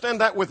we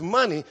understand that with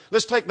money,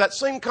 let's take that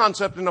same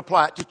concept and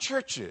apply it to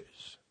churches.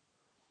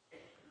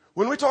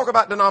 When we talk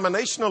about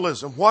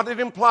denominationalism, what it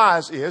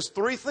implies is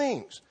 3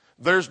 things.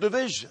 There's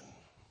division.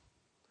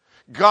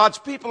 God's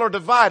people are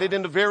divided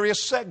into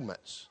various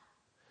segments,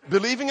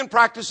 believing and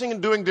practicing and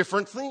doing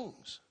different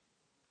things.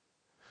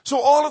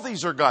 So all of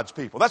these are God's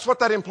people. That's what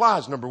that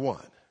implies, number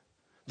 1.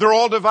 They're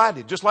all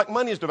divided, just like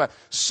money is divided.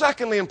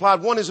 Secondly,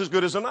 implied one is as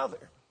good as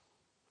another.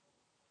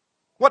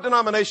 What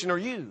denomination are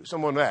you?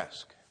 Someone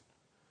asked.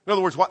 In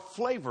other words, what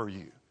flavor are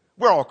you?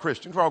 We're all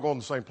Christians. We're all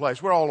going to the same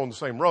place. We're all on the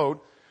same road.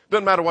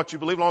 Doesn't matter what you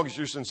believe, as long as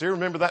you're sincere.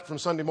 Remember that from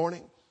Sunday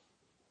morning?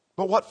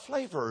 But what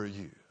flavor are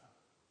you?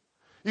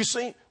 You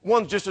see,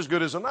 one's just as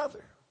good as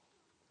another.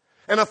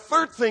 And a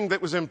third thing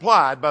that was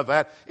implied by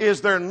that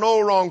is there are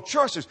no wrong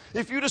choices.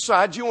 If you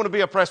decide you want to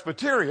be a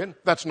Presbyterian,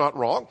 that's not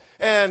wrong.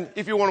 And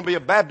if you want to be a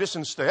Baptist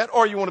instead,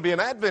 or you want to be an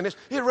Adventist,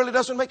 it really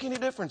doesn't make any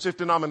difference if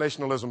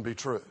denominationalism be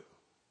true.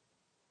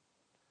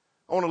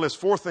 I want to list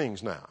 4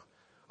 things now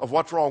of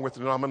what's wrong with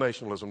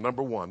denominationalism.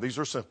 Number 1, these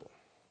are simple.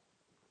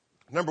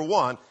 Number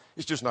 1,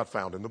 it's just not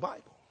found in the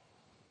Bible.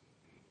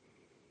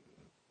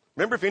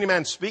 Remember, if any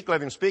man speak, let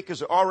him speak as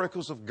the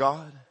oracles of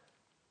God.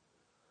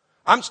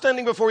 I'm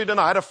standing before you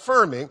tonight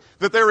affirming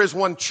that there is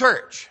one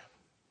church.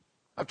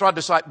 I've tried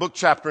to cite book,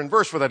 chapter, and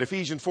verse for that.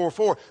 Ephesians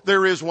 4:4.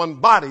 There is one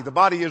body. The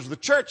body is the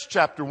church,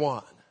 chapter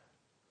 1.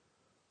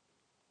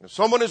 If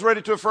someone is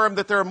ready to affirm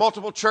that there are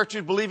multiple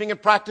churches believing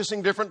and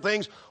practicing different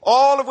things,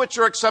 all of which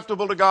are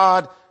acceptable to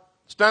God,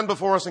 stand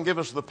before us and give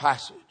us the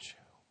passage.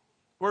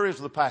 Where is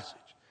the passage?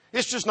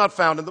 It's just not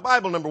found in the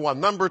Bible, number 1.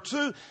 Number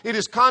 2, it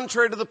is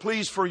contrary to the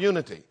pleas for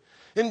unity.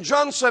 In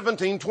John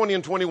 17:20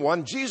 and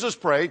 21, Jesus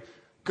prayed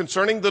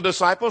concerning the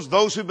disciples,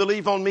 those who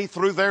believe on me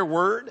through their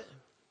word.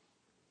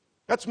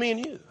 That's me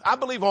and you. I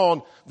believe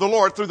on the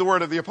Lord through the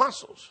word of the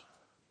apostles.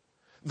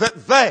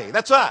 That they,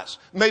 that's us,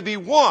 may be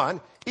one,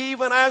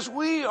 even as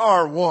we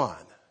are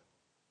one.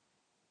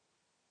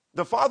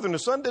 The Father and the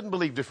Son didn't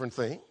believe different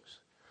things.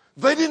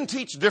 They didn't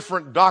teach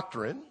different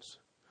doctrines.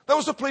 That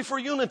was a plea for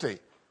unity.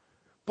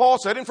 Paul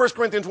said in 1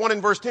 Corinthians 1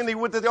 and verse 10, he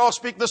would that they all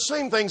speak the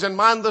same things and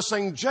mind the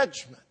same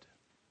judgment.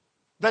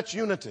 That's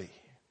unity.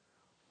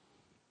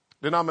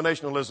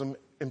 Denominationalism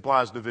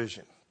implies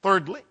division.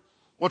 Thirdly,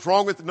 what's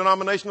wrong with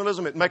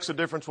denominationalism? It makes a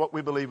difference what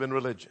we believe in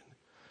religion.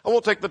 I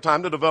won't take the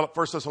time to develop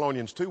 1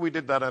 Thessalonians 2. We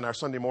did that in our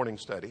Sunday morning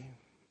study.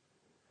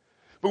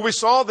 But we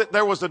saw that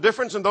there was a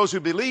difference in those who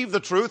believe the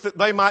truth that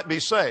they might be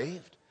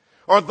saved,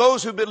 or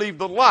those who believe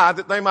the lie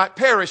that they might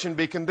perish and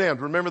be condemned.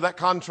 Remember that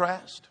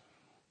contrast?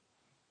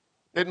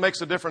 It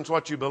makes a difference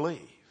what you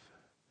believe.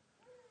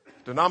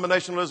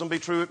 Denominationalism be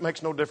true, it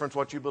makes no difference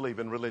what you believe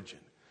in religion.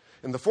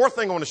 And the fourth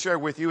thing I want to share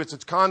with you is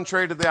it's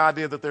contrary to the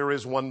idea that there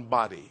is one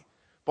body.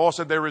 Paul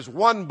said there is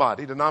one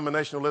body.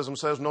 Denominationalism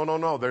says,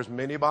 no, there's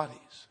many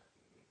bodies.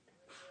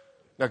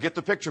 Now get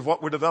the picture of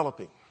what we're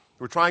developing.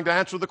 We're trying to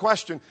answer the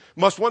question,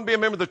 must one be a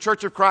member of the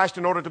Church of Christ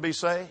in order to be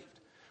saved?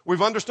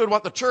 We've understood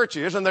what the church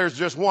is, and there's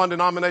just one.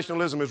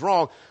 Denominationalism is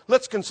wrong.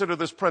 Let's consider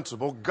this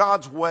principle.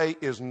 God's way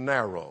is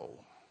narrow.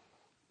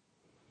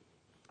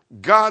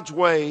 God's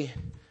way,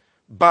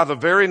 by the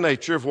very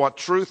nature of what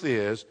truth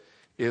is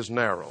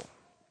narrow.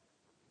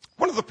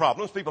 One of the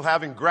problems people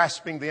have in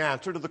grasping the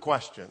answer to the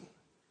question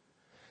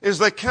is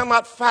they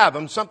cannot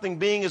fathom something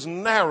being as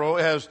narrow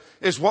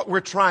as what we're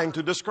trying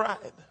to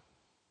describe.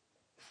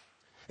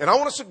 And I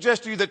want to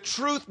suggest to you that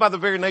truth, by the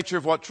very nature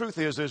of what truth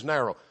is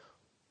narrow.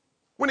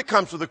 When it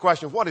comes to the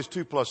question of what is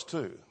 2 plus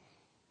 2,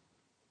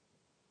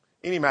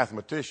 any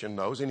mathematician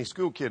knows, any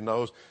school kid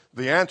knows,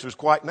 the answer is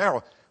quite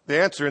narrow. The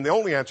answer, and the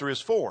only answer,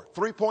 is 4.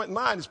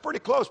 3.9 is pretty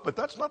close, but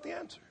that's not the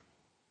answer.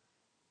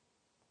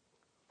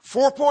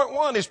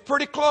 4.1 is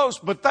pretty close,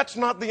 but that's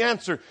not the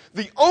answer.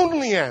 The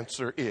only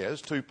answer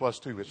is 2 plus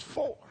 2 is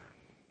 4.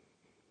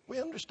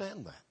 We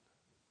understand that.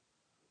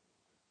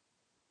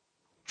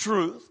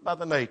 Truth, by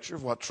the nature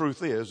of what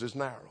truth is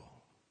narrow.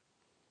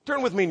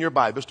 Turn with me in your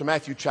Bibles to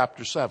Matthew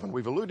chapter 7.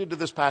 We've alluded to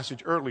this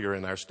passage earlier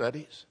in our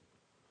studies.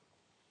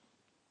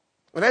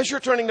 And as you're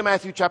turning to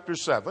Matthew chapter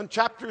 7,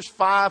 chapters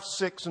 5,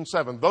 6, and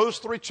 7, those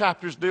three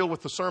chapters deal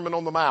with the Sermon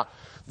on the Mount.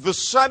 The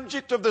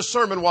subject of the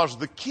sermon was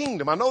the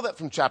kingdom. I know that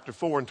from chapter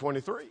 4 and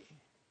 23.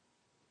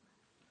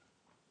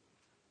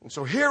 And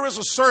so here is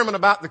a sermon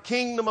about the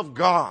kingdom of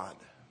God.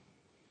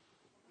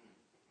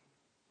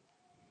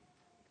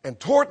 And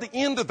toward the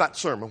end of that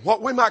sermon,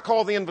 what we might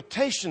call the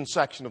invitation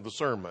section of the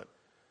sermon,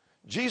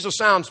 Jesus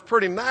sounds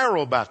pretty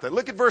narrow about that.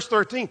 Look at verse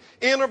 13.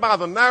 Enter by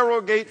the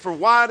narrow gate, for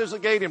wide is the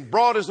gate and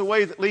broad is the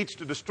way that leads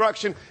to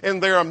destruction,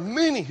 and there are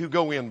many who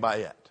go in by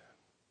it.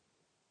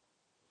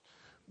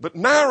 But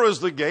narrow is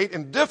the gate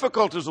and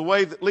difficult is the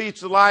way that leads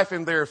to life,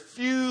 and there are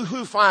few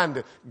who find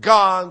it.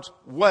 God's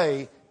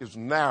way is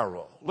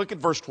narrow. Look at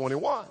verse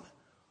 21.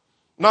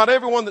 Not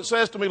everyone that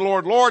says to me,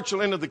 Lord, Lord,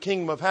 shall enter the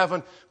kingdom of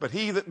heaven, but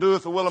he that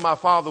doeth the will of my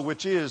Father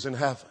which is in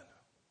heaven.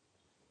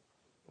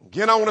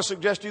 Again, I want to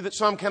suggest to you that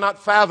some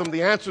cannot fathom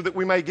the answer that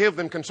we may give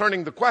them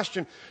concerning the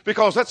question,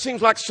 because that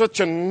seems like such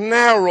a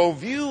narrow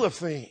view of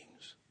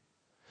things,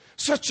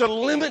 such a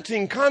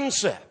limiting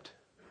concept.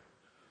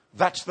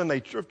 That's the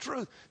nature of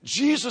truth.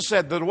 Jesus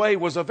said the way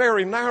was a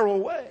very narrow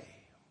way.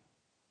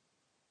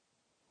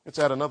 Let's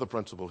add another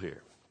principle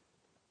here.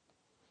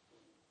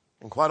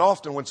 And quite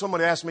often when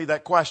somebody asks me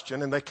that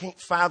question and they can't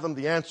fathom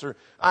the answer,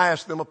 I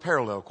ask them a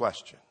parallel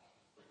question.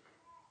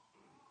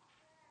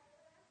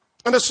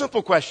 And a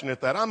simple question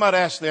at that. I might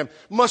ask them,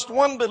 must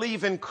one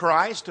believe in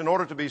Christ in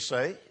order to be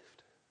saved?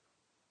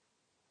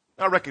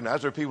 I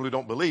recognize there are people who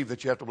don't believe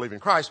that you have to believe in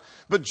Christ,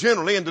 but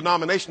generally in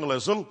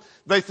denominationalism,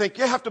 they think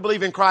you have to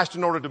believe in Christ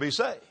in order to be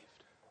saved.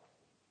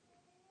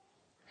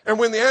 And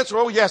when the answer,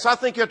 oh yes, I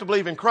think you have to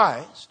believe in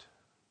Christ,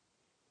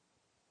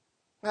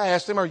 I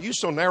ask them, are you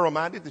so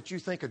narrow-minded that you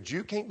think a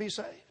Jew can't be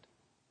saved?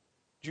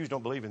 Jews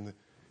don't believe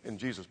in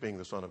Jesus being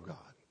the Son of God.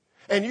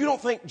 And you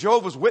don't think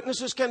Jehovah's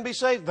Witnesses can be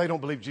saved? They don't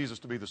believe Jesus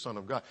to be the Son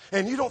of God.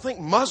 And you don't think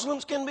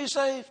Muslims can be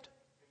saved?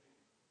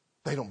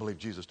 They don't believe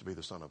Jesus to be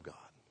the Son of God.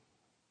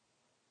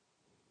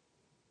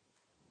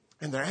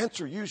 And their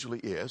answer usually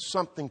is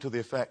something to the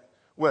effect,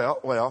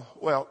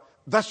 well,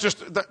 that's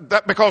just,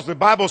 that because the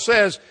Bible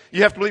says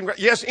you have to believe in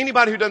Christ. Yes,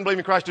 anybody who doesn't believe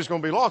in Christ is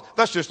going to be lost.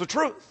 That's just the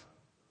truth.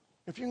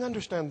 If you can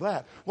understand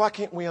that, why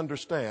can't we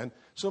understand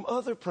some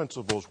other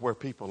principles where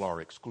people are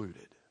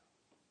excluded?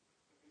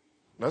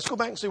 Now, let's go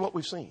back and see what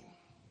we've seen.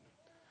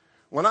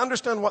 When I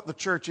understand what the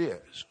church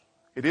is,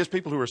 it is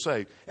people who are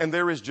saved, and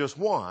there is just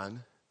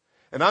one,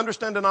 and I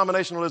understand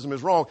denominationalism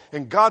is wrong,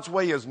 and God's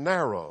way is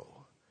narrow,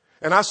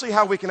 and I see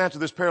how we can answer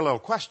this parallel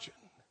question,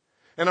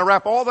 and I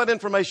wrap all that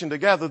information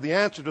together, the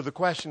answer to the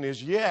question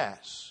is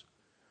yes,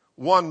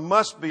 one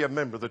must be a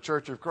member of the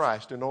Church of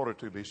Christ in order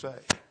to be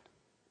saved.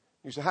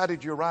 You say, how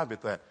did you arrive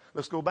at that?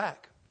 Let's go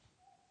back.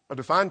 A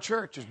defined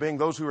church as being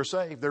those who are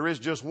saved. There is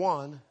just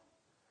one.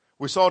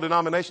 We saw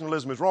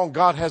denominationalism is wrong.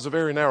 God has a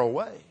very narrow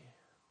way.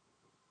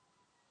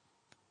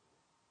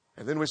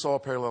 And then we saw a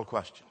parallel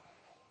question.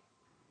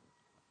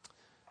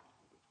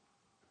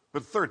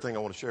 But the third thing I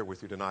want to share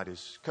with you tonight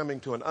is coming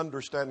to an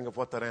understanding of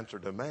what that answer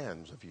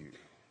demands of you.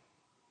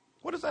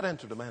 What does that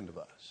answer demand of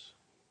us?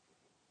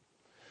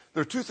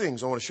 There are two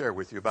things I want to share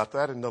with you about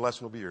that, and the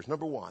lesson will be yours.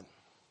 Number one,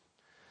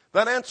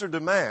 that answer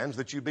demands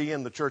that you be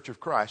in the Church of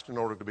Christ in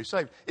order to be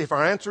saved. If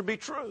our answer be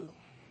true,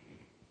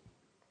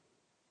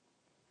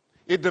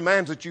 it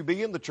demands that you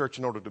be in the church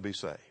in order to be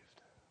saved.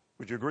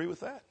 Would you agree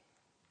with that?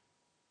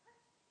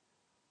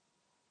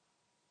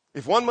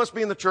 If one must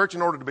be in the church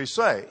in order to be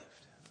saved,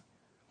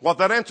 what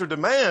that answer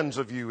demands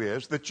of you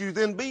is that you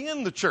then be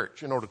in the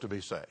church in order to be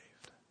saved.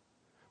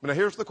 But now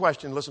here's the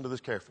question. Listen to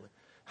this carefully.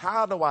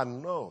 How do I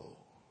know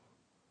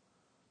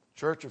the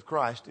Church of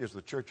Christ is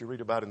the church you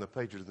read about in the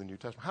pages of the New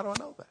Testament? How do I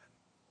know that?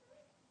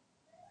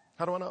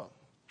 How do I know?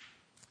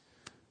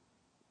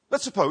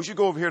 Let's suppose you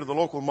go over here to the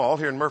local mall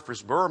here in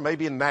Murfreesboro or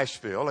maybe in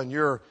Nashville, and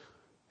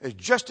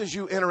just as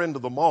you enter into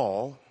the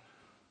mall,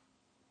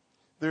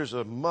 there's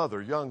a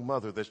young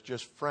mother that's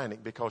just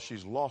frantic because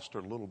she's lost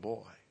her little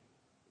boy.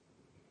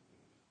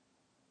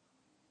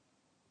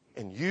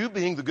 And you,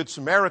 being the good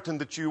Samaritan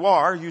that you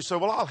are, you say,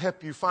 well, I'll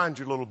help you find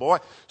your little boy.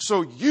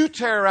 So you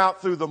tear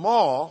out through the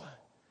mall,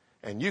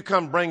 and you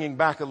come bringing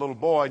back a little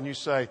boy, and you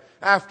say,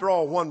 after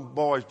all, one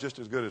boy is just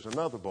as good as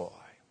another boy.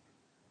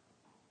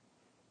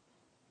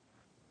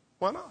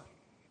 Why not?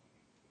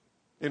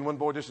 Isn't one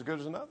boy just as good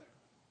as another?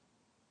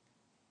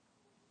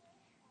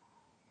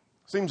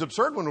 Seems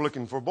absurd when we're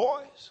looking for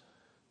boys.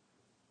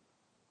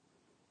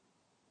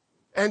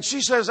 And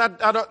she says,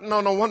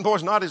 no, one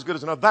boy's not as good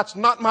as another. That's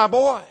not my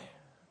boy.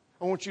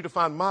 I want you to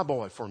find my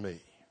boy for me.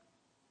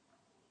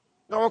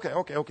 No, okay,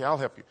 I'll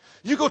help you.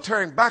 You go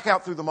tearing back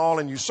out through the mall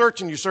and you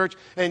search,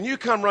 and you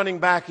come running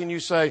back and you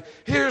say,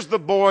 here's the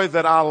boy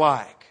that I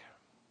like.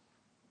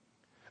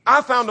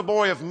 I found a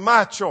boy of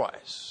my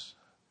choice.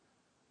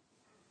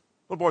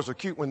 Little boys are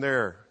cute when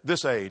they're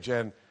this age,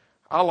 and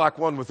I like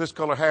one with this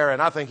color hair,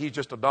 and I think he's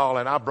just a doll,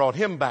 and I brought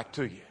him back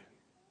to you.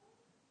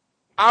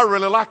 I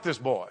really like this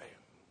boy.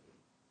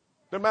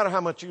 No matter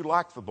how much you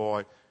like the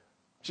boy,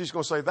 she's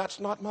going to say, that's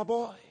not my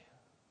boy.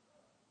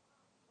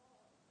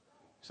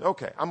 Say,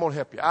 okay, I'm going to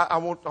help you. I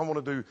want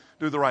to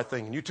do the right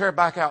thing. And you tear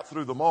back out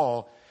through the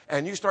mall,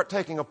 and you start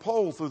taking a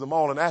poll through the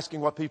mall and asking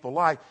what people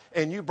like,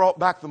 and you brought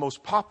back the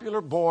most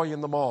popular boy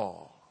in the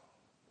mall.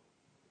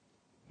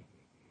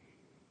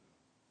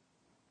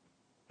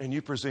 And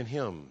you present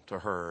him to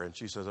her, and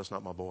she says, that's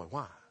not my boy.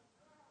 Why?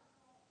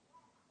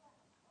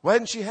 Why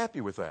isn't she happy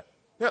with that?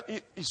 Now,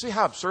 you see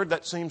how absurd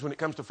that seems when it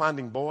comes to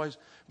finding boys?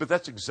 But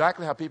that's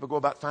exactly how people go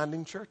about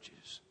finding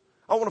churches.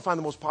 I want to find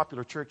the most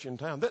popular church in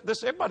town.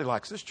 Everybody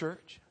likes this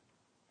church.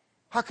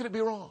 How could it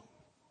be wrong?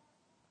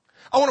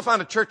 I want to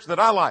find a church that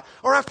I like.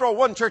 Or after all,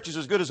 one church is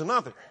as good as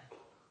another.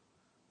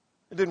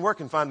 It didn't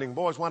work in finding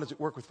boys. Why does it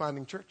work with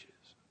finding churches?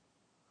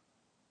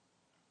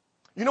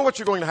 You know what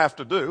you're going to have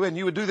to do, and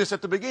you would do this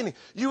at the beginning.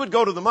 You would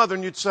go to the mother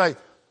and you'd say,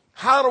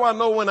 how do I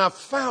know when I've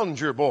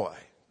found your boy?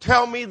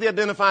 Tell me the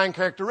identifying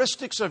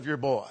characteristics of your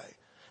boy.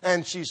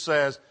 And she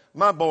says,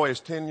 my boy is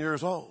 10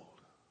 years old.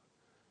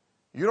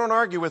 You don't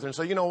argue with her and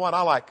say, you know what,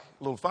 I like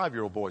little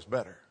 5-year-old boys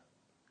better.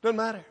 Doesn't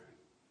matter.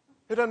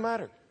 It doesn't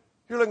matter.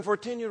 You're looking for a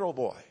 10-year-old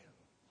boy.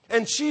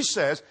 And she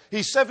says,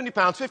 he's 70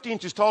 pounds, 50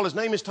 inches tall. His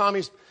name is Tommy.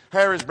 His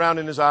hair is brown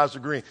and his eyes are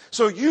green.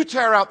 So you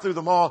tear out through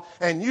the mall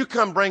and you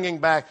come bringing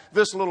back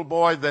this little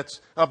boy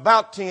that's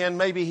about 10,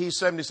 maybe he's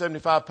 70,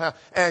 75 pounds.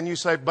 And you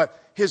say, but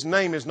his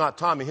name is not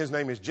Tommy. His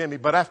name is Jimmy.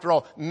 But after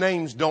all,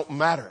 names don't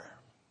matter.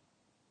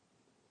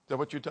 Is that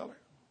what you tell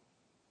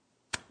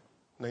her?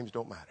 Names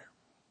don't matter.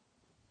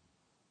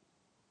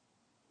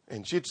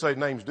 And she'd say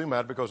names do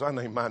matter because I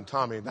named mine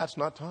Tommy. That's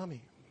not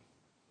Tommy.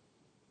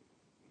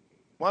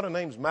 Why do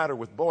names matter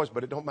with boys,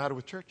 but it don't matter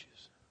with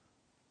churches?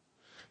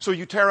 So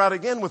you tear out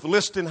again with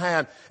list in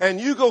hand, and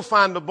you go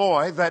find a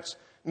boy that's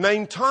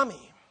named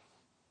Tommy.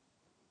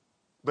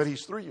 But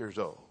he's 3 years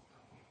old.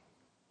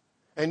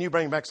 And you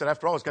bring him back and say,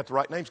 after all, he's got the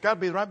right name. It's got to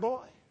be the right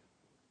boy.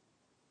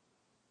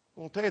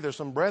 I'll tell you, there's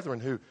some brethren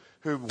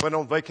who went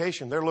on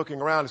vacation. They're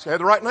looking around and say, hey,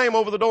 the right name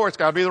over the door. It's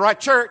got to be the right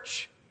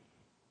church.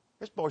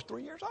 This boy's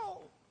 3 years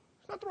old.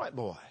 It's not the right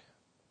boy.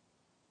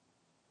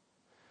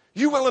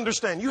 You will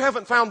understand. You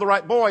haven't found the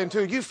right boy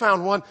until you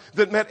found one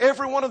that met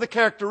every one of the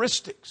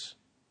characteristics.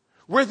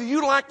 Whether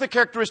you like the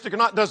characteristic or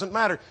not doesn't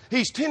matter.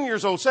 He's 10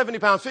 years old, 70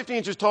 pounds, 50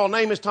 inches tall.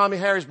 Name is Tommy,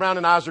 hair is brown,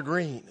 and eyes are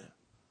green.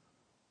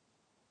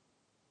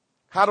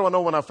 How do I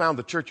know when I found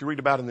the church you read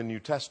about in the New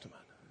Testament?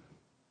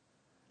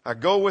 I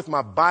go with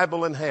my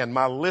Bible in hand,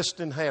 my list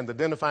in hand, the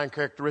identifying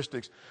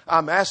characteristics.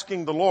 I'm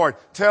asking the Lord,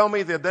 tell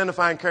me the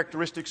identifying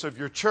characteristics of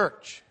your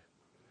church.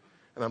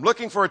 And I'm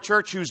looking for a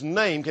church whose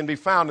name can be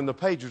found in the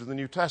pages of the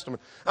New Testament.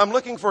 I'm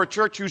looking for a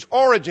church whose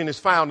origin is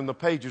found in the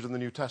pages of the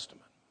New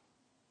Testament.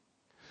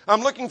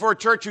 I'm looking for a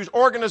church whose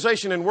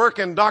organization and work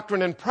and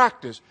doctrine and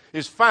practice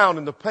is found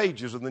in the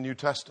pages of the New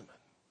Testament.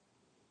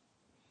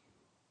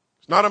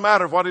 It's not a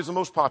matter of what is the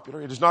most popular.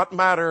 It does not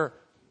matter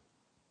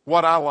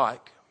what I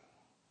like.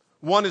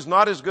 One is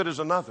not as good as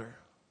another.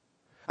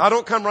 I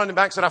don't come running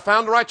back and say, I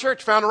found the right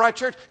church,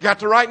 got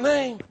the right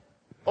name.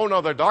 Oh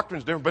no, their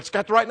doctrine's different, but it's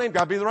got the right name,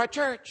 got to be the right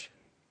church.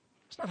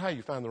 It's not how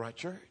you find the right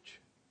church.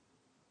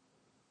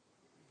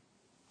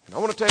 And I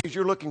want to tell you, as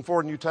you're looking for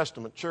a New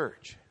Testament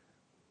church,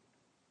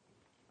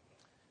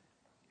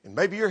 and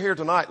maybe you're here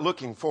tonight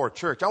looking for a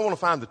church. I want to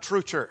find the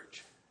true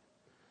church.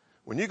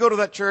 When you go to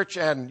that church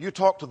and you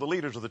talk to the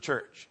leaders of the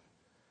church,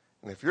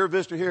 and if you're a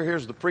visitor here,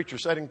 here's the preacher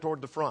sitting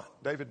toward the front,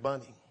 David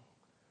Bunning.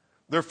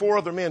 There are 4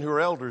 other men who are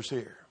elders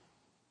here.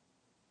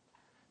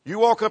 You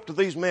walk up to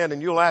these men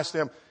and you'll ask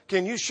them,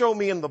 can you show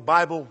me in the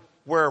Bible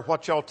where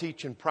what y'all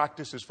teach and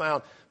practice is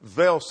found?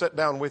 They'll sit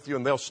down with you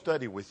and they'll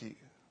study with you.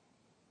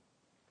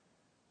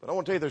 But I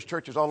want to tell you, there's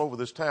churches all over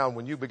this town,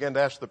 when you begin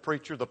to ask the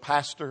preacher, the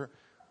pastor,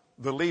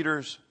 the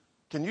leaders,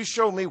 can you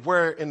show me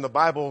where in the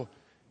Bible,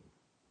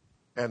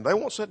 and they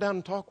won't sit down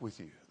and talk with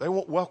you. They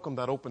won't welcome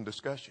that open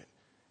discussion.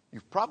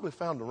 You've probably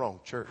found the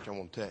wrong church, I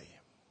want to tell you.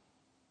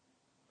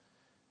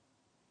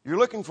 You're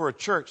looking for a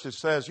church that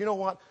says, you know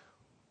what,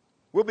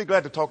 we'll be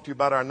glad to talk to you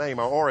about our name,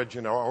 our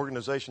origin, our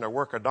organization, our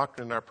work, our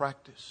doctrine, and our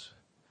practice.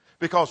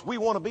 Because we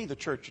want to be the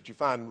church that you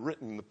find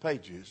written in the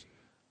pages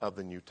of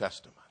the New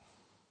Testament.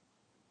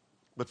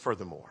 But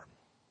furthermore,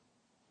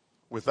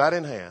 with that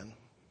in hand,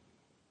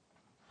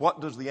 what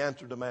does the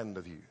answer demand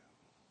of you?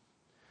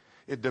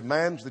 It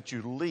demands that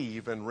you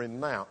leave and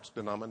renounce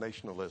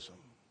denominationalism.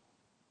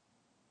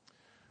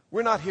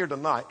 We're not here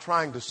tonight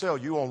trying to sell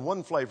you on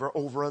one flavor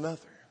over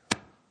another.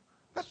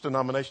 That's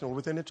denominational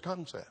within its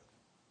concept.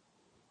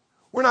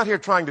 We're not here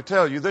trying to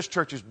tell you this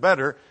church is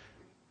better,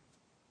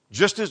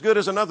 just as good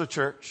as another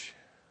church.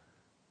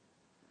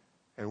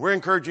 And we're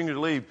encouraging you to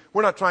leave.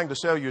 We're not trying to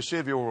sell you a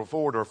Chevy over a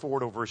Ford or a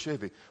Ford over a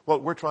Chevy.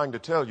 What we're trying to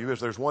tell you is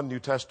there's one New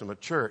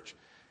Testament church.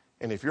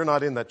 And if you're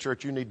not in that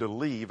church, you need to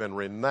leave and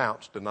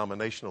renounce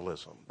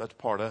denominationalism. That's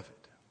part of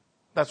it.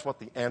 That's what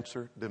the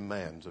answer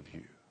demands of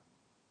you.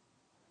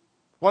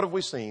 What have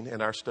we seen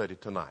in our study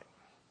tonight?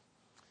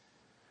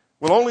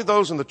 Will only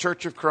those in the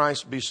Church of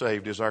Christ be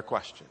saved is our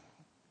question.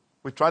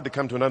 We've tried to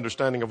come to an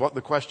understanding of what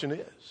the question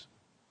is,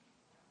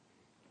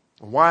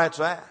 why it's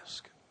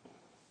asked,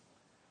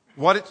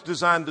 what it's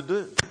designed to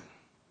do.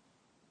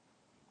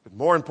 But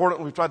more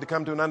importantly, we've tried to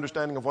come to an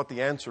understanding of what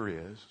the answer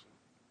is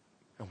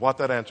and what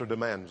that answer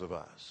demands of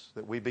us.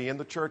 That we be in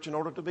the church in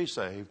order to be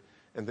saved,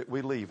 and that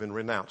we leave and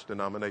renounce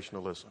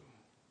denominationalism.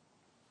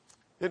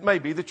 It may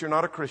be that you're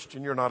not a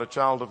Christian, you're not a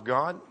child of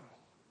God.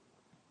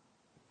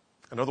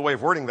 Another way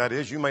of wording that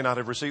is you may not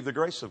have received the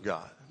grace of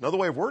God. Another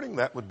way of wording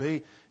that would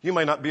be you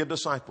may not be a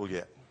disciple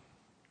yet.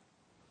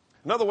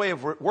 Another way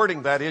of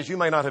wording that is you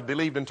may not have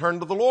believed and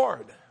turned to the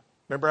Lord.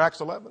 Remember Acts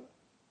 11?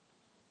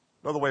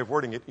 Another way of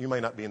wording it, you may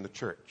not be in the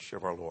church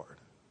of our Lord.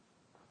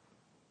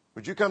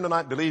 Would you come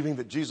tonight believing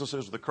that Jesus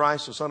is the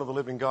Christ, the Son of the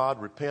living God,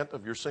 repent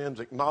of your sins,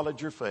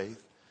 acknowledge your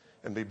faith,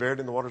 and be buried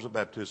in the waters of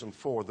baptism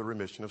for the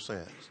remission of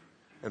sins?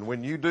 And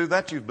when you do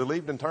that, you've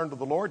believed and turned to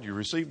the Lord. You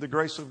received the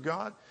grace of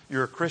God.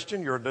 You're a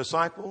Christian. You're a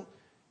disciple.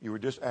 You were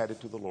just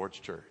added to the Lord's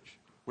church.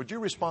 Would you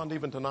respond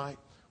even tonight?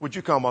 Would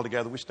you come all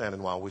together? We stand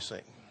and while we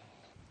sing.